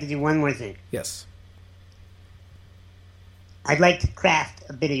 I'd like to do one more thing. Yes. I'd like to craft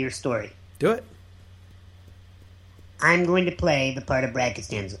a bit of your story. Do it. I'm going to play the part of Brad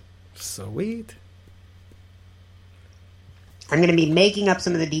Costanzo. Sweet. I'm going to be making up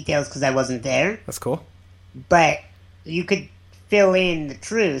some of the details because I wasn't there, That's cool. but you could fill in the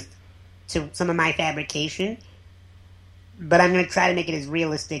truth to some of my fabrication, but I'm going to try to make it as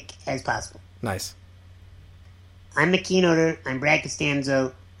realistic as possible. Nice. I'm the keynoter. I'm Brad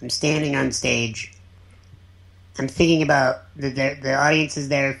Costanzo. I'm standing on stage. I'm thinking about the audience is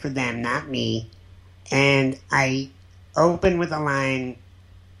there for them, not me. And I open with a line,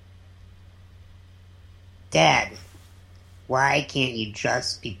 Dad, why can't you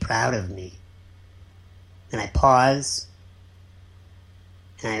just be proud of me? And I pause,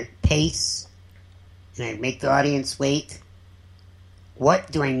 and I pace, and I make the audience wait.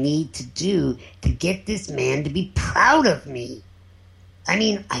 What do I need to do to get this man to be proud of me? I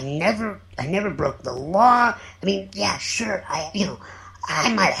mean, I never broke the law. I mean, yeah, sure, I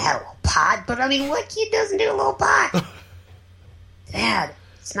might have had a little pot, but I mean, what kid doesn't do a little pot? Dad,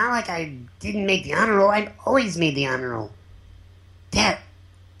 it's not like I didn't make the honor roll. I've always made the honor roll. Dad,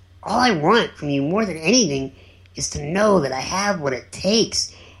 all I want from you more than anything is to know that I have what it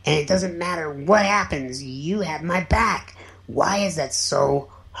takes, and it doesn't matter what happens, you have my back. Why is that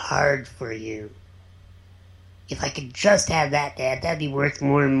so hard for you? If I could just have that, Dad, that'd be worth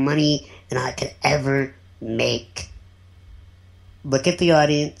more money than I could ever make. Look at the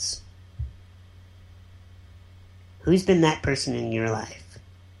audience. Who's been that person in your life?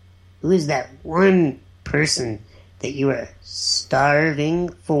 Who is that one person that you are starving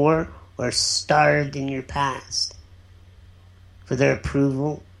for or starved in your past? For their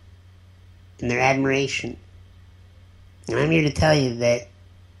approval and their admiration. And I'm here to tell you that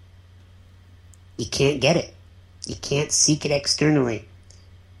you can't get it. You can't seek it externally.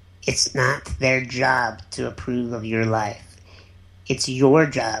 It's not their job to approve of your life. It's your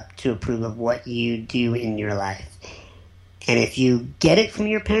job to approve of what you do in your life. And if you get it from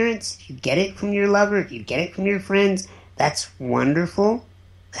your parents, if you get it from your lover, if you get it from your friends, that's wonderful.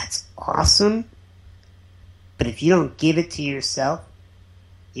 That's awesome. But if you don't give it to yourself,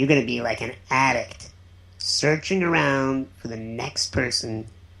 you're going to be like an addict searching around for the next person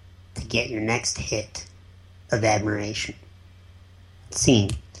to get your next hit of admiration. Scene.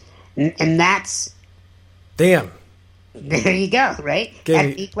 And that's... Damn. There you go, right?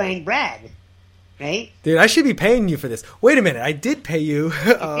 That's me playing Brad, right? Dude, I should be paying you for this. Wait a minute, I did pay you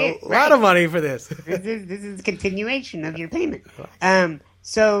a lot of money for this. This is a continuation of your payment.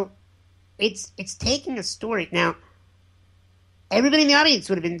 So it's taking a story. Now, everybody in the audience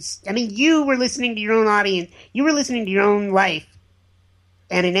would have been... I mean, you were listening to your own audience. You were listening to your own life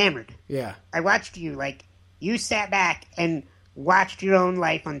and enamored. Yeah. I watched you, like, you sat back and watched your own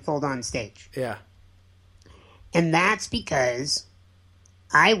life unfold on stage. Yeah. And that's because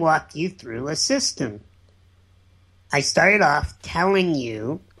I walked you through a system. I started off telling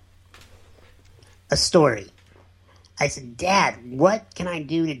you a story. I said, Dad, what can I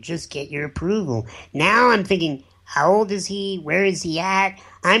do to just get your approval? Now I'm thinking, how old is he? Where is he at?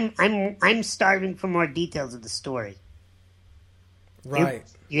 I'm starving for more details of the story. Right.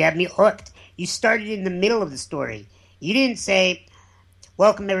 You have me hooked. You started in the middle of the story. You didn't say,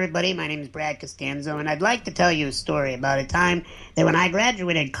 welcome everybody, my name is Brad Costanzo, and I'd like to tell you a story about a time that when I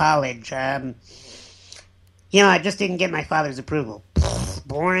graduated college, I just didn't get my father's approval.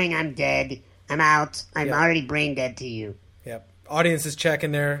 Boring, I'm dead, I'm out, I'm already brain dead to you. Yep. Audience is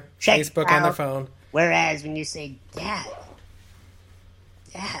checking their Facebook on their phone. Whereas when you say, Dad,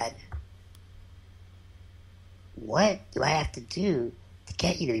 what do I have to do to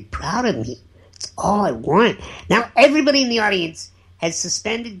get you to be proud of me? It's all I want. Now, everybody in the audience has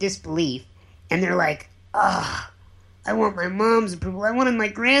suspended disbelief, and they're like, I want my mom's approval. I wanted my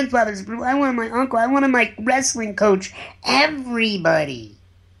grandfather's approval. I wanted my uncle. I wanted my wrestling coach. Everybody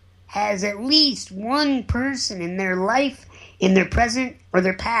has at least one person in their life, in their present or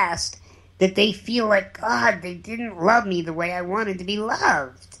their past, that they feel like, God, they didn't love me the way I wanted to be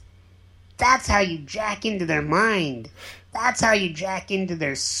loved. That's how you jack into their mind. That's how you jack into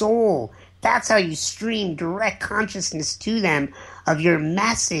their soul. That's how you stream direct consciousness to them of your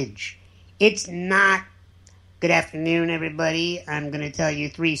message. It's not, good afternoon, everybody. I'm going to tell you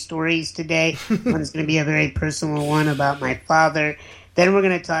 3 stories today. One's going to be a very personal one about my father. Then we're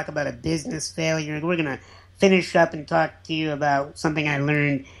going to talk about a business failure. We're going to finish up and talk to you about something I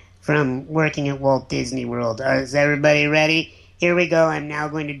learned from working at Walt Disney World. Is everybody ready? Here we go. I'm now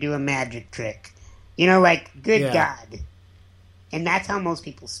going to do a magic trick. Good God. And that's how most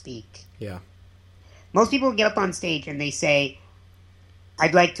people speak. Yeah. Most people get up on stage and they say,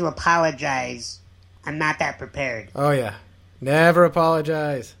 I'd like to apologize. I'm not that prepared. Oh, yeah. Never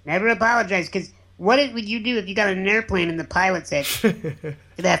apologize. Never apologize, because what would you do if you got on an airplane and the pilot said,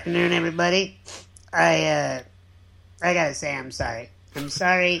 good afternoon, everybody. I gotta say I'm sorry. I'm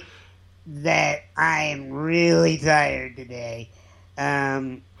sorry that I am really tired today.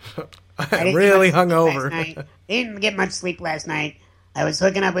 I'm really hungover. I didn't get much sleep last night. I was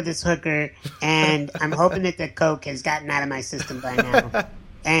hooking up with this hooker, and I'm hoping that the coke has gotten out of my system by now.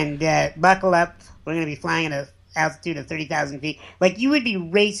 And buckle up. We're going to be flying at altitude of 30,000 feet. Like, you would be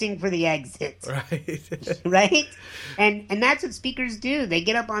racing for the exit. Right. Right? And that's what speakers do. They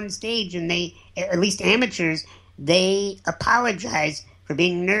get up on stage and they, at least amateurs, they apologize for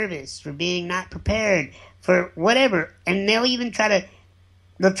being nervous, for being not prepared, for whatever. And they'll even try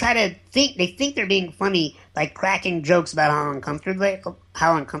to think, they think they're being funny by cracking jokes about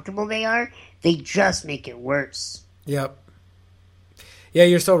how uncomfortable they are. They just make it worse. Yep. Yeah,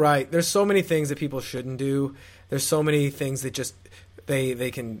 you're so right. There's so many things that people shouldn't do. There's so many things that just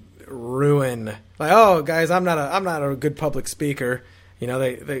they can ruin. Like, oh, guys, I'm not a good public speaker. You know,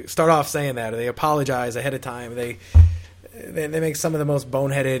 they start off saying that, or they apologize ahead of time. They make some of the most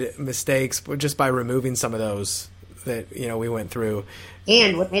boneheaded mistakes just by removing some of those that, you know, we went through.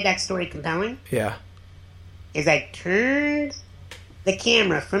 And what made that story compelling? Yeah. Is I turned the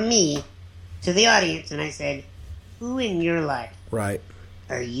camera from me to the audience and I said, who in your life Right.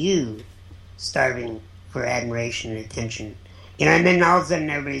 are you starving for admiration and attention? You know, and then all of a sudden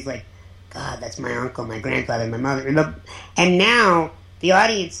everybody's like, God, that's my uncle, my grandfather, my mother. And now the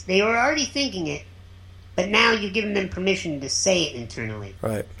audience, they were already thinking it, but now you've given them permission to say it internally.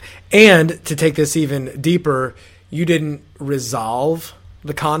 Right. And to take this even deeper, you didn't resolve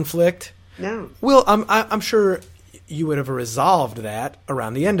the conflict. No. Well, I'm sure you would have resolved that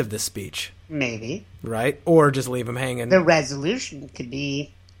around the end of this speech. Maybe. Right? Or just leave them hanging. The resolution could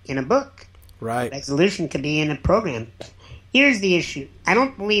be in a book. Right. Resolution could be in a program. Here's the issue. I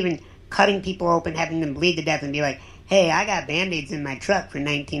don't believe in cutting people open, having them bleed to death, and be like, hey, I got Band-Aids in my truck for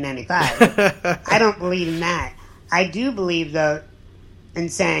 $19.95. I don't believe in that. I do believe, though, in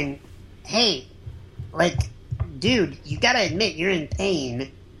saying, hey, like, dude, you got to admit you're in pain.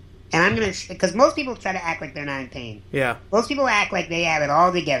 And I'm going to... Because most people try to act like they're not in pain. Yeah. Most people act like they have it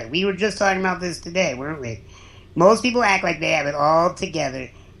all together. We were just talking about this today, weren't we? Most people act like they have it all together.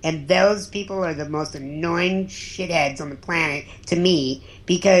 And those people are the most annoying shitheads on the planet to me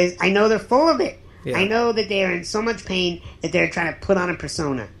because I know they're full of it. Yeah. I know that they are in so much pain that they're trying to put on a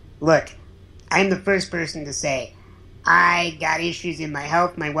persona. Look, I'm the first person to say I got issues in my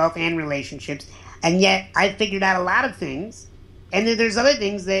health, my wealth, and relationships. And yet I figured out a lot of things. And then there's other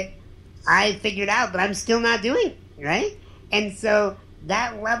things that I figured out, but I'm still not doing, right? And so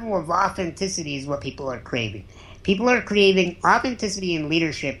that level of authenticity is what people are craving. People are craving authenticity in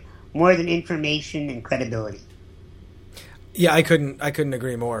leadership more than information and credibility. Yeah, I couldn't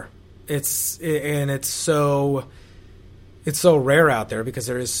agree more. It's so rare out there because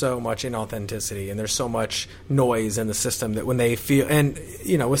there is so much inauthenticity and there's so much noise in the system that when they feel, and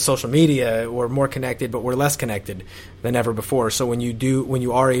you know, with social media we're more connected but we're less connected than ever before. So when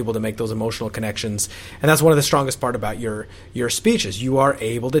you are able to make those emotional connections, and that's one of the strongest part about your speeches, you are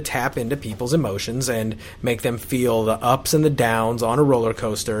able to tap into people's emotions and make them feel the ups and the downs on a roller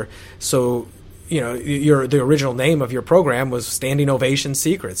coaster. So you know, the original name of your program was Standing Ovation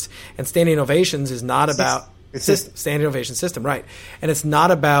Secrets, and Standing Ovations is not about Standing Ovation System, right? And it's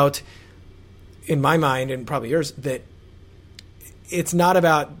not about, in my mind and probably yours, that it's not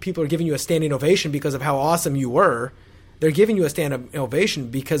about people are giving you a standing ovation because of how awesome you were. They're giving you a standing ovation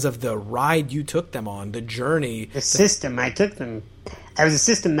because of the ride you took them on, the journey, the system I took them. That was a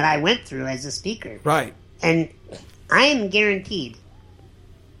system that I went through as a speaker, right? And I am guaranteed,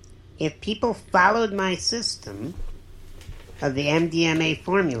 if people followed my system of the MDMA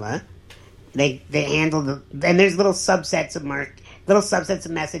formula, they handle and there's little subsets of little subsets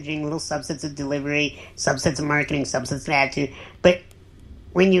of messaging, little subsets of delivery, subsets of marketing, subsets of attitude. But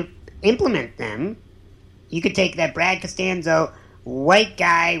when you implement them, you could take that Brad Costanzo, white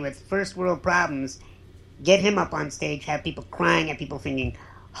guy with first world problems, get him up on stage, have people crying, have people thinking,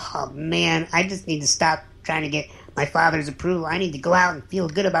 oh man, I just need to stop trying to get my father's approval. I need to go out and feel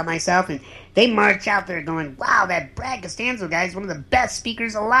good about myself. And they march out there going, wow, that Brad Costanzo guy is one of the best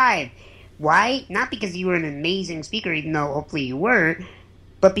speakers alive. Why? Not because you were an amazing speaker, even though hopefully you were,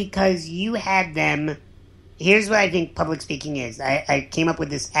 but because you had them. Here's what I think public speaking is. I came up with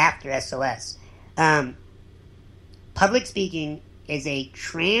this after SOS. Public speaking is a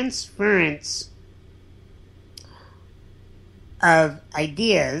transference of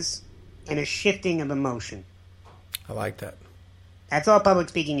ideas and a shifting of emotion. I like that. That's all public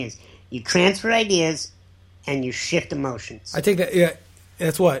speaking is. You transfer ideas and you shift emotions. I take that, yeah.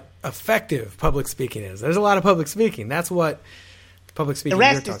 That's what effective public speaking is. There's a lot of public speaking. That's what public speaking you're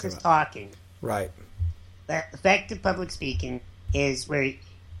talking about. The rest is just talking. Right. That effective public speaking is where it's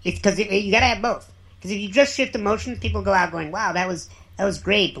because you got to have both. Because if you just shift emotions, people go out going, "Wow, that was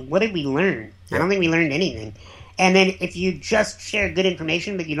great," but what did we learn? Yeah. I don't think we learned anything. And then if you just share good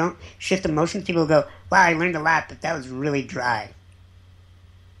information but you don't shift emotions, people go, "Wow, I learned a lot, but that was really dry."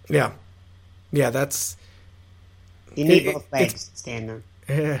 Yeah, yeah, that's You need both legs to stand on.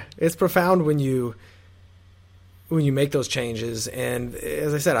 Yeah, it's profound when you make those changes. And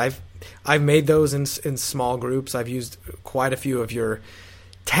as I said, I've made those in small groups. I've used quite a few of your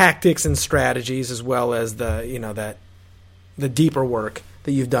tactics and strategies, as well as the deeper work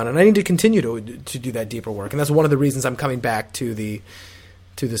that you've done. And I need to continue to do that deeper work. And that's one of the reasons I'm coming back to the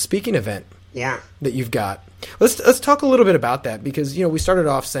speaking event. Yeah. That you've got. Let's talk a little bit about that, because we started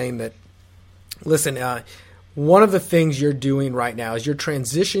off saying that, listen, one of the things you're doing right now is you're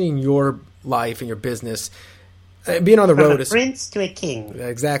transitioning your life and your business. Being on the road is prince to a king.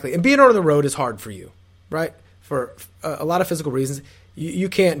 Exactly. And being on the road is hard for you, right? For a lot of physical reasons. You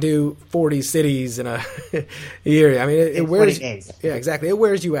can't do 40 cities in a year. I mean, it wears. 40 days. Yeah, exactly. It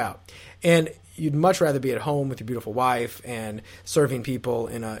wears you out. And you'd much rather be at home with your beautiful wife and serving people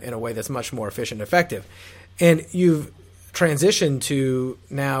in a way that's much more efficient and effective. And you've transitioned to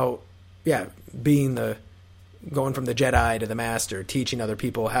now, going from the Jedi to the Master, teaching other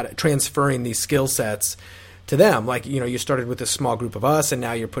people how to transferring these skill sets to them. Like, you started with this small group of us, and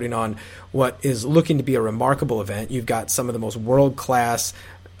now you're putting on what is looking to be a remarkable event. You've got some of the most world-class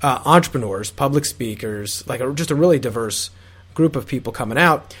entrepreneurs, public speakers, just a really diverse group of people coming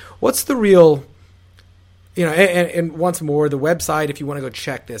out. What's the real, and once more, the website, if you want to go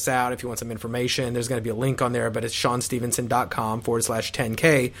check this out, if you want some information, there's going to be a link on there, but it's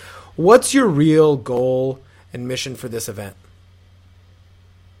SeanStephenson.com/10K. What's your real goal and mission for this event?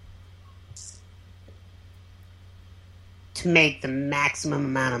 To make the maximum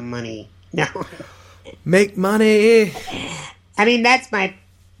amount of money. No. Make money. I mean, that's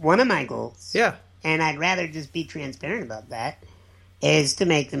one of my goals. Yeah. And I'd rather just be transparent about that, is to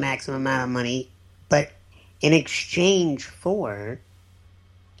make the maximum amount of money, but in exchange for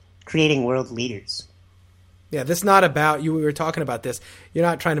creating world leaders. Yeah, this is not about you. We were talking about this. You're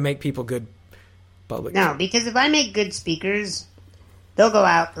not trying to make people good public. No, because if I make good speakers, they'll go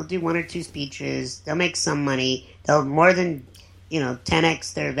out, they'll do 1 or 2 speeches, they'll make some money, they'll more than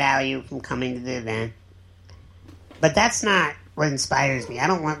 10x their value from coming to the event. But that's not what inspires me. I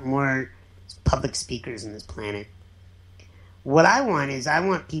don't want more public speakers on this planet. What I want is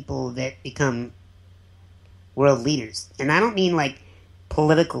people that become world leaders. And I don't mean like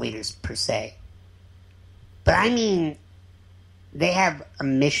political leaders per se. But I mean they have a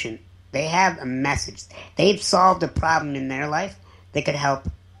mission. They have a message. They've solved a problem in their life that could help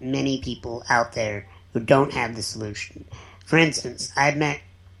many people out there who don't have the solution. For instance, I met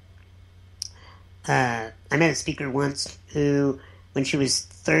a speaker once who, when she was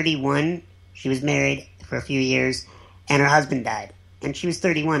 31, she was married for a few years, and her husband died. And she was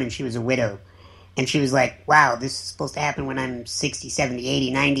 31, and she was a widow. And she was like, wow, this is supposed to happen when I'm 60, 70,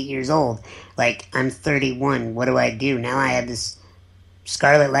 80, 90 years old. Like, I'm 31. What do I do? Now I have this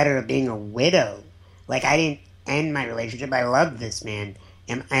scarlet letter of being a widow. Like, I didn't end my relationship. I loved this man.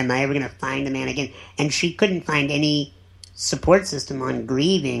 Am I ever going to find a man again? And she couldn't find any support system on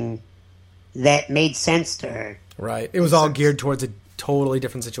grieving that made sense to her. Right. It was all geared towards a totally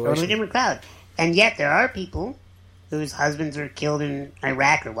different situation. Totally different crowd. And yet there are people whose husbands are killed in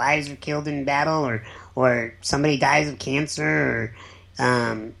Iraq, or wives are killed in battle, or somebody dies of cancer,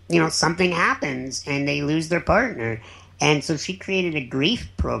 or something happens and they lose their partner. And so she created a grief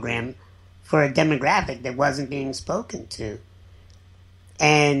program for a demographic that wasn't being spoken to.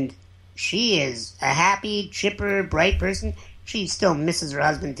 And she is a happy, chipper, bright person. She still misses her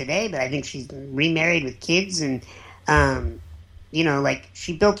husband today, but I think she's remarried with kids. And,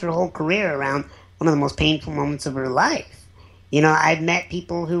 she built her whole career around one of the most painful moments of her life. I've met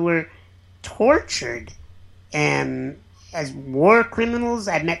people who were tortured as war criminals.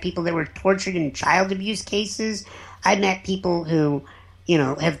 I've met people that were tortured in child abuse cases. I've met people who,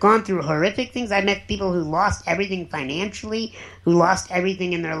 have gone through horrific things. I've met people who lost everything financially, who lost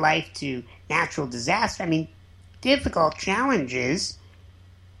everything in their life to natural disaster. I mean, difficult challenges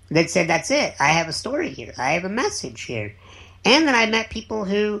that said, that's it. I have a story here. I have a message here. And then I met people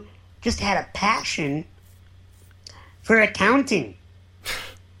who just had a passion for accounting.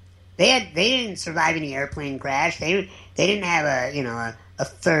 They didn't survive any airplane crash. They didn't have a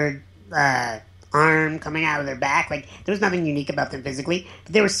third arm coming out of their back. Like, there was nothing unique about them physically,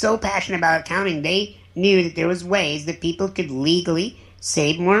 but they were so passionate about accounting. They knew that there was ways that people could legally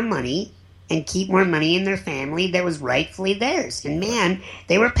save more money and keep more money in their family that was rightfully theirs. And man,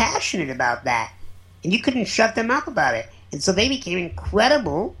 they were passionate about that, and you couldn't shut them up about it. And so they became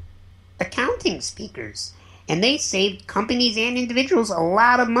incredible accounting speakers, and they saved companies and individuals a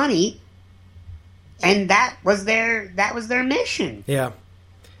lot of money. And that was their mission. Yeah.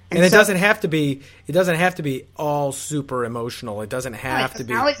 And it doesn't have to be. It doesn't have to be all super emotional. It doesn't have to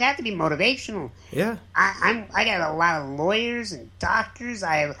be. It always have to be motivational. Yeah. I got a lot of lawyers and doctors.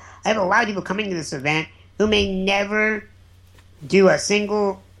 I have a lot of people coming to this event who may never do a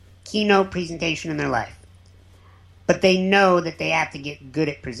single keynote presentation in their life, but they know that they have to get good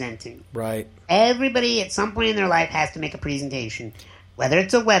at presenting. Right. Everybody at some point in their life has to make a presentation, whether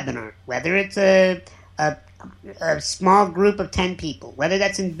it's a webinar, whether it's a small group of 10 people, whether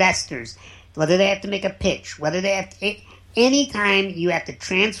that's investors, whether they have to make a pitch, whether they have to, anytime you have to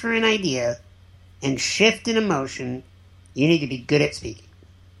transfer an idea and shift an emotion, you need to be good at speaking.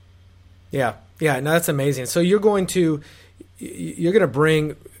 Yeah. Yeah. No, that's amazing. So you're going to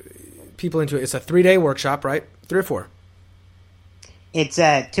bring people into it. It's a 3-day workshop, right? 3 or 4? It's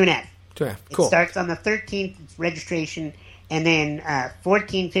 2.5. 2.5. Cool. It starts on the 13th, it's registration, and then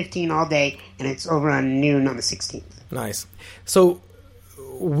 14, 15 all day, and it's over on noon on the 16th. Nice. So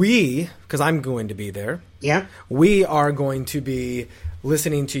because I'm going to be there, yeah, we are going to be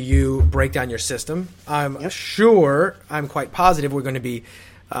listening to you break down your system. I'm quite positive we're going to be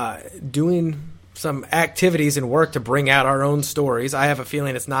doing some activities and work to bring out our own stories. I have a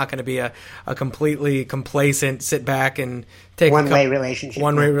feeling it's not going to be a completely complacent sit back and take one-way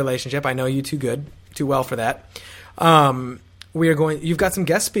relationship. I know you too well for that. You've got some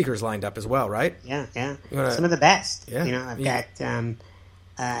guest speakers lined up as well, right? Yeah. Some of the best. Yeah. I've got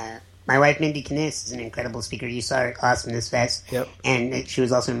my wife, Mindy Kniss, is an incredible speaker. You saw her at Awesomeness Fest. Yep. And she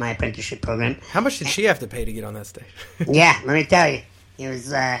was also in my apprenticeship program. How much did she have to pay to get on that stage? Yeah, let me tell you. It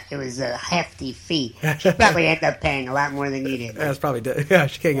was a hefty fee. She probably ended up paying a lot more than you did. That's probably yeah.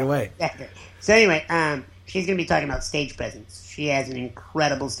 She can't get away. So anyway, she's going to be talking about stage presence. She has an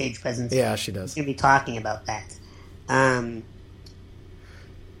incredible stage presence. Yeah, she does. She's going to be talking about that.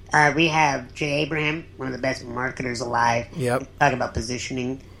 We have Jay Abraham, one of the best marketers alive. Yep. Talking about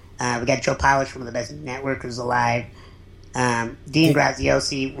positioning. We got Joe Polish, one of the best networkers alive. Dean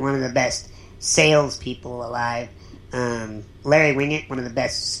Graziosi, one of the best salespeople alive. Larry Wingett, one of the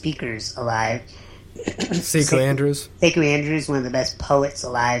best speakers alive. Sekou Andrews, one of the best poets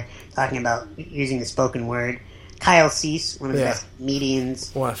alive, talking about using the spoken word. Kyle Cease, one of the best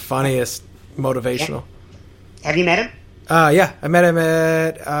comedians. One of the funniest, motivational. Yeah. Have you met him? Yeah, I met him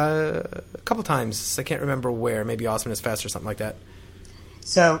at a couple times. I can't remember where. Maybe Awesomeness Fest or something like that.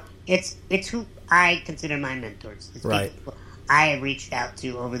 So it's who I consider my mentors. It's right. People I have reached out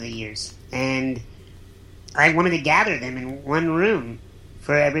to over the years, and I wanted to gather them in one room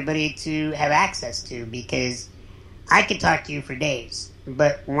for everybody to have access to, because I could talk to you for days,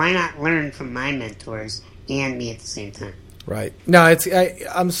 but why not learn from my mentors and me at the same time? Right. No,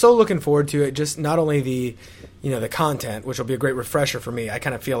 I'm so looking forward to it. Just not only the content, which will be a great refresher for me. I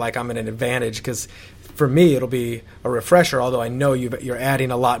kind of feel like I'm at an advantage because for me it'll be a refresher. Although I know you're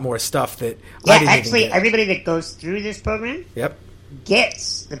adding a lot more stuff that I didn't actually even get. Everybody that goes through this program,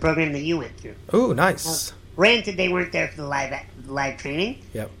 gets the program that you went through. Ooh, nice. Granted, they weren't there for the live training,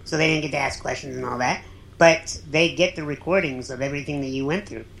 so they didn't get to ask questions and all that. But they get the recordings of everything that you went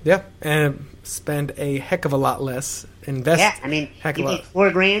through. Yeah, and spend a heck of a lot less. Invest. Yeah, I mean, you pay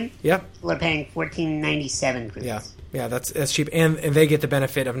 $4,000. Yeah, people are paying $14.97 for this. Yeah, that's cheap, and they get the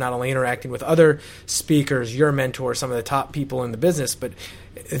benefit of not only interacting with other speakers, your mentor, some of the top people in the business, but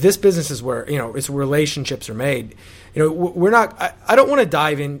this business is where it's relationships are made. We're not. I don't want to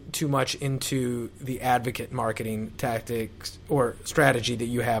dive in too much into the advocate marketing tactics or strategy that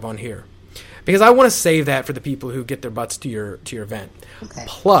you have on here, because I want to save that for the people who get their butts to your event. Okay.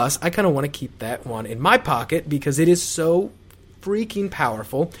 Plus, I kind of want to keep that one in my pocket because it is so freaking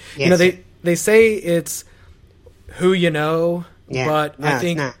powerful. Yes. They say it's who you know, but no,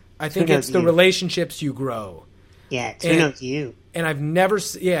 I think it's the relationships you grow. Yeah, it's who knows you. And I've never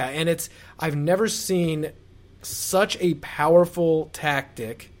seen such a powerful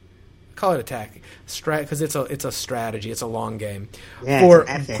tactic. Call it a tactic, because it's a strategy. It's a long game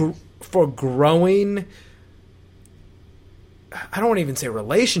for growing. I don't want to even say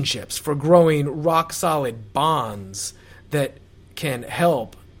relationships, for growing rock solid bonds that can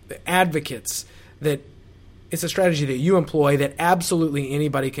help the advocates. That it's a strategy that you employ that absolutely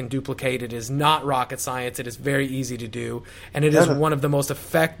anybody can duplicate. It is not rocket science. It is very easy to do, and it is one of the most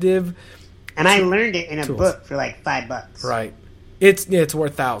effective. And I learned it in a book for like $5. Right. It's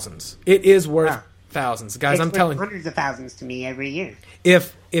worth thousands. It is worth thousands, guys. I'm telling you, hundreds of thousands to me every year.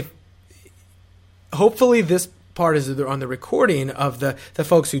 If hopefully this part is on the recording of the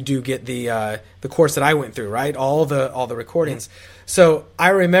folks who do get the course that I went through, right? All the recordings. So I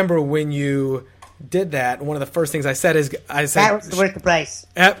remember when you did that, one of the first things I said that was worth the price.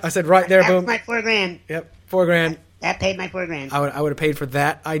 Yep, I said right there, that boom. was my $4,000. Yep, $4,000. That paid my $4,000. I would have paid for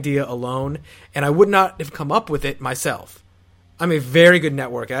that idea alone, and I would not have come up with it myself. I'm a very good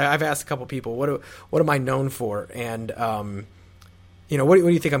networker. I've asked a couple people, what am I known for? And, what do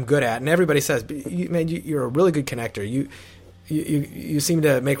you think I'm good at? And everybody says, man, you're a really good connector. You seem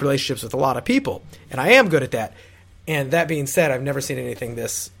to make relationships with a lot of people, and I am good at that. And that being said, I've never seen anything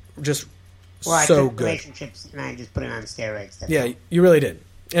this just I so took good. Relationships, and I just put it on steroids. Yeah, you really did.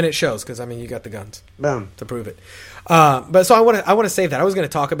 And it shows because, you got the guns. Boom. To prove it. But so I want to save that. I was going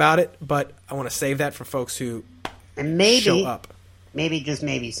to talk about it, but I want to save that for folks who show up. Maybe, just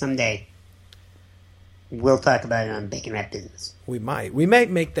maybe, someday, we'll talk about it on Bacon Wrap Business. We might. We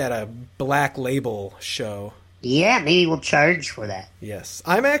might make that a Black Label show. Yeah, maybe we'll charge for that. Yes.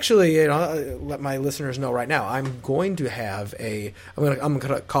 I'm actually, let my listeners know right now, I'm going to have I'm going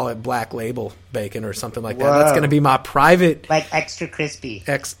to call it Black Label Bacon or something like that. Whoa. That's going to be my private... Like extra crispy.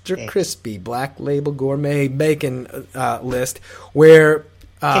 Crispy Black Label Gourmet Bacon list where...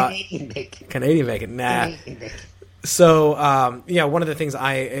 Canadian bacon. Canadian bacon. Nah. Canadian bacon. So, one of the things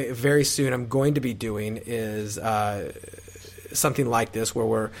I very soon I'm going to be doing is... something like this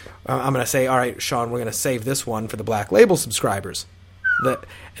where I'm going to say, all right, Sean, we're going to save this one for the Black Label subscribers, the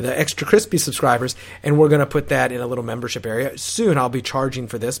extra crispy subscribers, and we're going to put that in a little membership area. Soon I'll be charging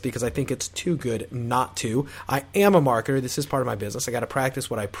for this because I think it's too good not to. I am a marketer. This is part of my business. I got to practice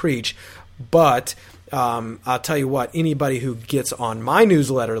what I preach, but I'll tell you what, anybody who gets on my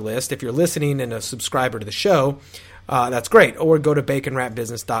newsletter list, if you're listening and a subscriber to the show, that's great. Or go to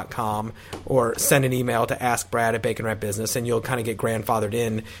baconwrapbusiness.com or send an email to askbrad@baconwrapbusiness, and you'll kind of get grandfathered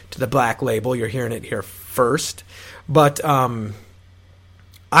in to the Black Label. You're hearing it here first. But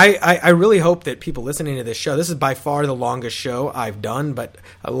I really hope that people listening to this show, this is by far the longest show I've done, but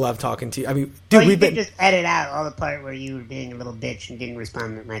I love talking to you. Dude, you could just edit out all the part where you were being a little bitch and didn't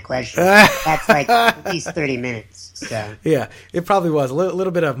respond to my question. That's like at least 30 minutes. So. Yeah, it probably was. A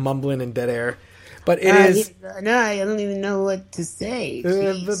little bit of mumbling and dead air. But it is... No, I don't even know what to say.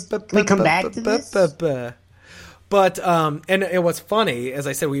 Can we come back to this? But, and what's funny, as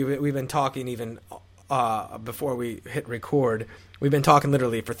I said, we've been talking even before we hit record. We've been talking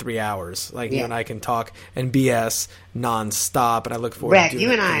literally for 3 hours. Like, you and I can talk and BS nonstop, and I look forward to doing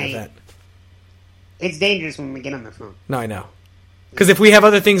you and I, it's dangerous when we get on the phone. No, I know. Because if we have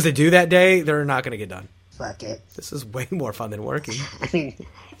other things to do that day, they're not going to get done. Fuck it. This is way more fun than working. I mean,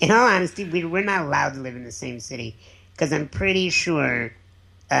 in all honesty, we're not allowed to live in the same city because I'm pretty sure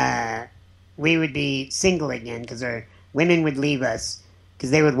we would be single again because our women would leave us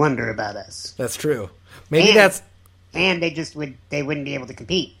because they would wonder about us. That's true. And they wouldn't be able to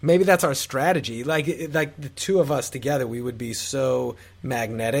compete. Maybe that's our strategy. Like the two of us together, we would be so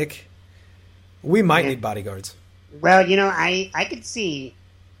magnetic. We might need bodyguards. Well, I could see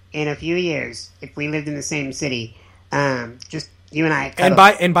in a few years, if we lived in the same city, just you and I.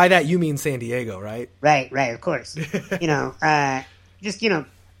 And by that you mean San Diego, right? Right, of course.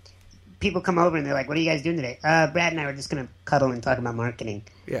 People come over and they're like, "What are you guys doing today?" Brad and I were just gonna cuddle and talk about marketing.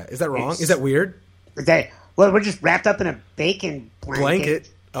 Yeah, is that wrong? Is that weird? Well, we're just wrapped up in a bacon blanket.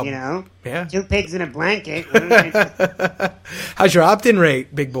 Yeah. 2 pigs in a blanket. How's your opt-in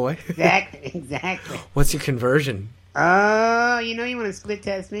rate, big boy? Exactly. What's your conversion? Oh, you want to split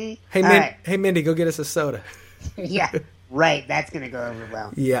test me? Hey, Mindy, go get us a soda. Yeah, right. That's going to go over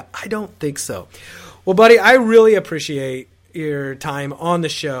well. Yeah, I don't think so. Well, buddy, I really appreciate your time on the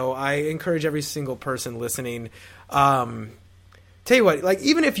show. I encourage every single person listening. Tell you what, like,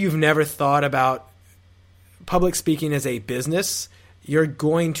 even if you've never thought about public speaking as a business, you're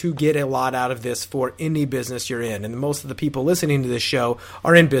going to get a lot out of this for any business you're in. And most of the people listening to this show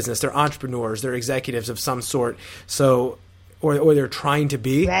are in business. They're entrepreneurs. They're executives of some sort. So, or they're trying to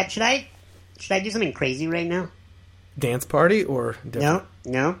be. Brad, should I do something crazy right now? Dance party or different?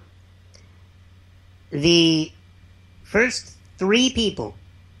 No. The first 3 people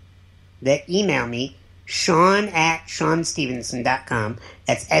that email me, Sean@SeanStephenson.com.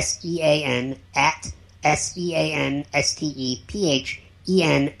 That's SEAN at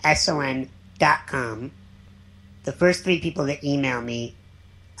SeanStephenson.com. The first 3 people that email me,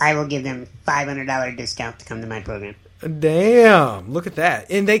 I will give them $500 discount to come to my program. Damn, look at that.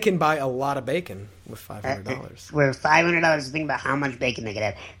 And they can buy a lot of bacon with $500. With $500, think about how much bacon they could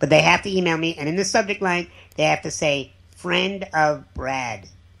have. But they have to email me, and in the subject line, they have to say, friend of Brad.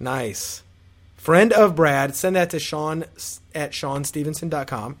 Nice. Friend of Brad. Send that to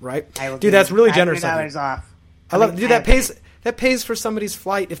Sean@SeanStephenson.com, right? Dude, that's really generous of you. off. I love it. Dude, that pays for somebody's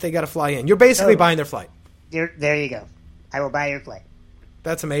flight if they got to fly in. You're basically buying their flight. There you go. I will buy your flight.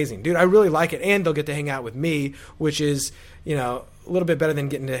 That's amazing. Dude, I really like it. And they'll get to hang out with me, which is, a little bit better than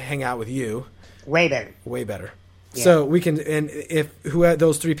getting to hang out with you. Way better. Way better. Yeah. So we can, and if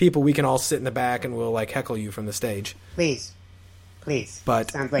those three people, we can all sit in the back and we'll like heckle you from the stage. Please.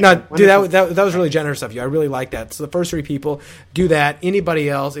 But sounds like no, dude, that was really generous of you. I really like that. So the first three people do that. Anybody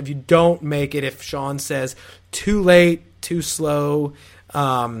else, if you don't make it, if Sean says too late, too slow,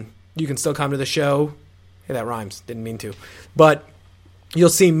 you can still come to the show. Hey, that rhymes. Didn't mean to, but. You'll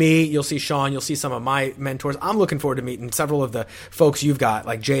see me, you'll see Sean, you'll see some of my mentors. I'm looking forward to meeting several of the folks you've got,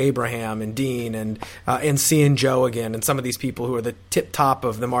 like Jay Abraham and Dean and seeing Joe again and some of these people who are the tip top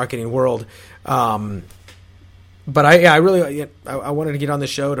of the marketing world. But I really wanted to get on the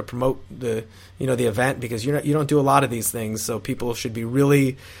show to promote the event because you don't do a lot of these things, so people should be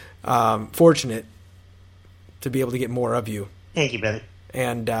really fortunate to be able to get more of you. Thank you, brother.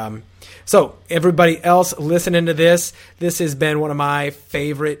 And so everybody else listening to this has been one of my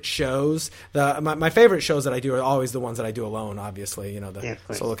favorite shows. My favorite shows that I do are always the ones that I do alone, obviously, the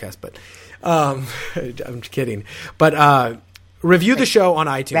solo cast. But I'm kidding. But review the show on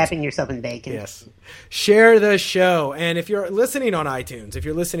iTunes. Wrapping yourself in bacon. Yes. Share the show. And if you're listening on iTunes, if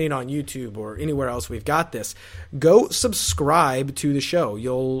you're listening on YouTube or anywhere else we've got this, go subscribe to the show.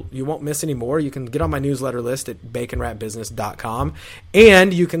 You won't miss any more. You can get on my newsletter list at baconwrapbusiness.com,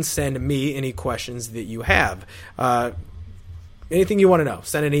 and you can send me any questions that you have. Anything you want to know,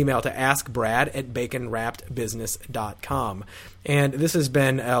 send an email to askbrad@baconwrappedbusiness.com. And this has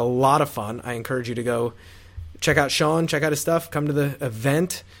been a lot of fun. I encourage you to go check out Sean, check out his stuff, come to the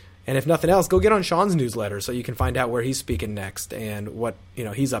event, and if nothing else, go get on Sean's newsletter so you can find out where he's speaking next and what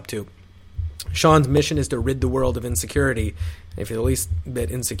he's up to. Sean's mission is to rid the world of insecurity. If you're the least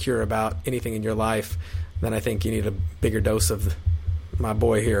bit insecure about anything in your life, then I think you need a bigger dose of my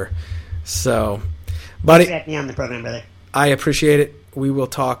boy here. So, buddy, Thanks for having me on the program, brother. I appreciate it. We will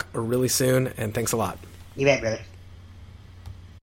talk really soon, and thanks a lot. You bet, brother.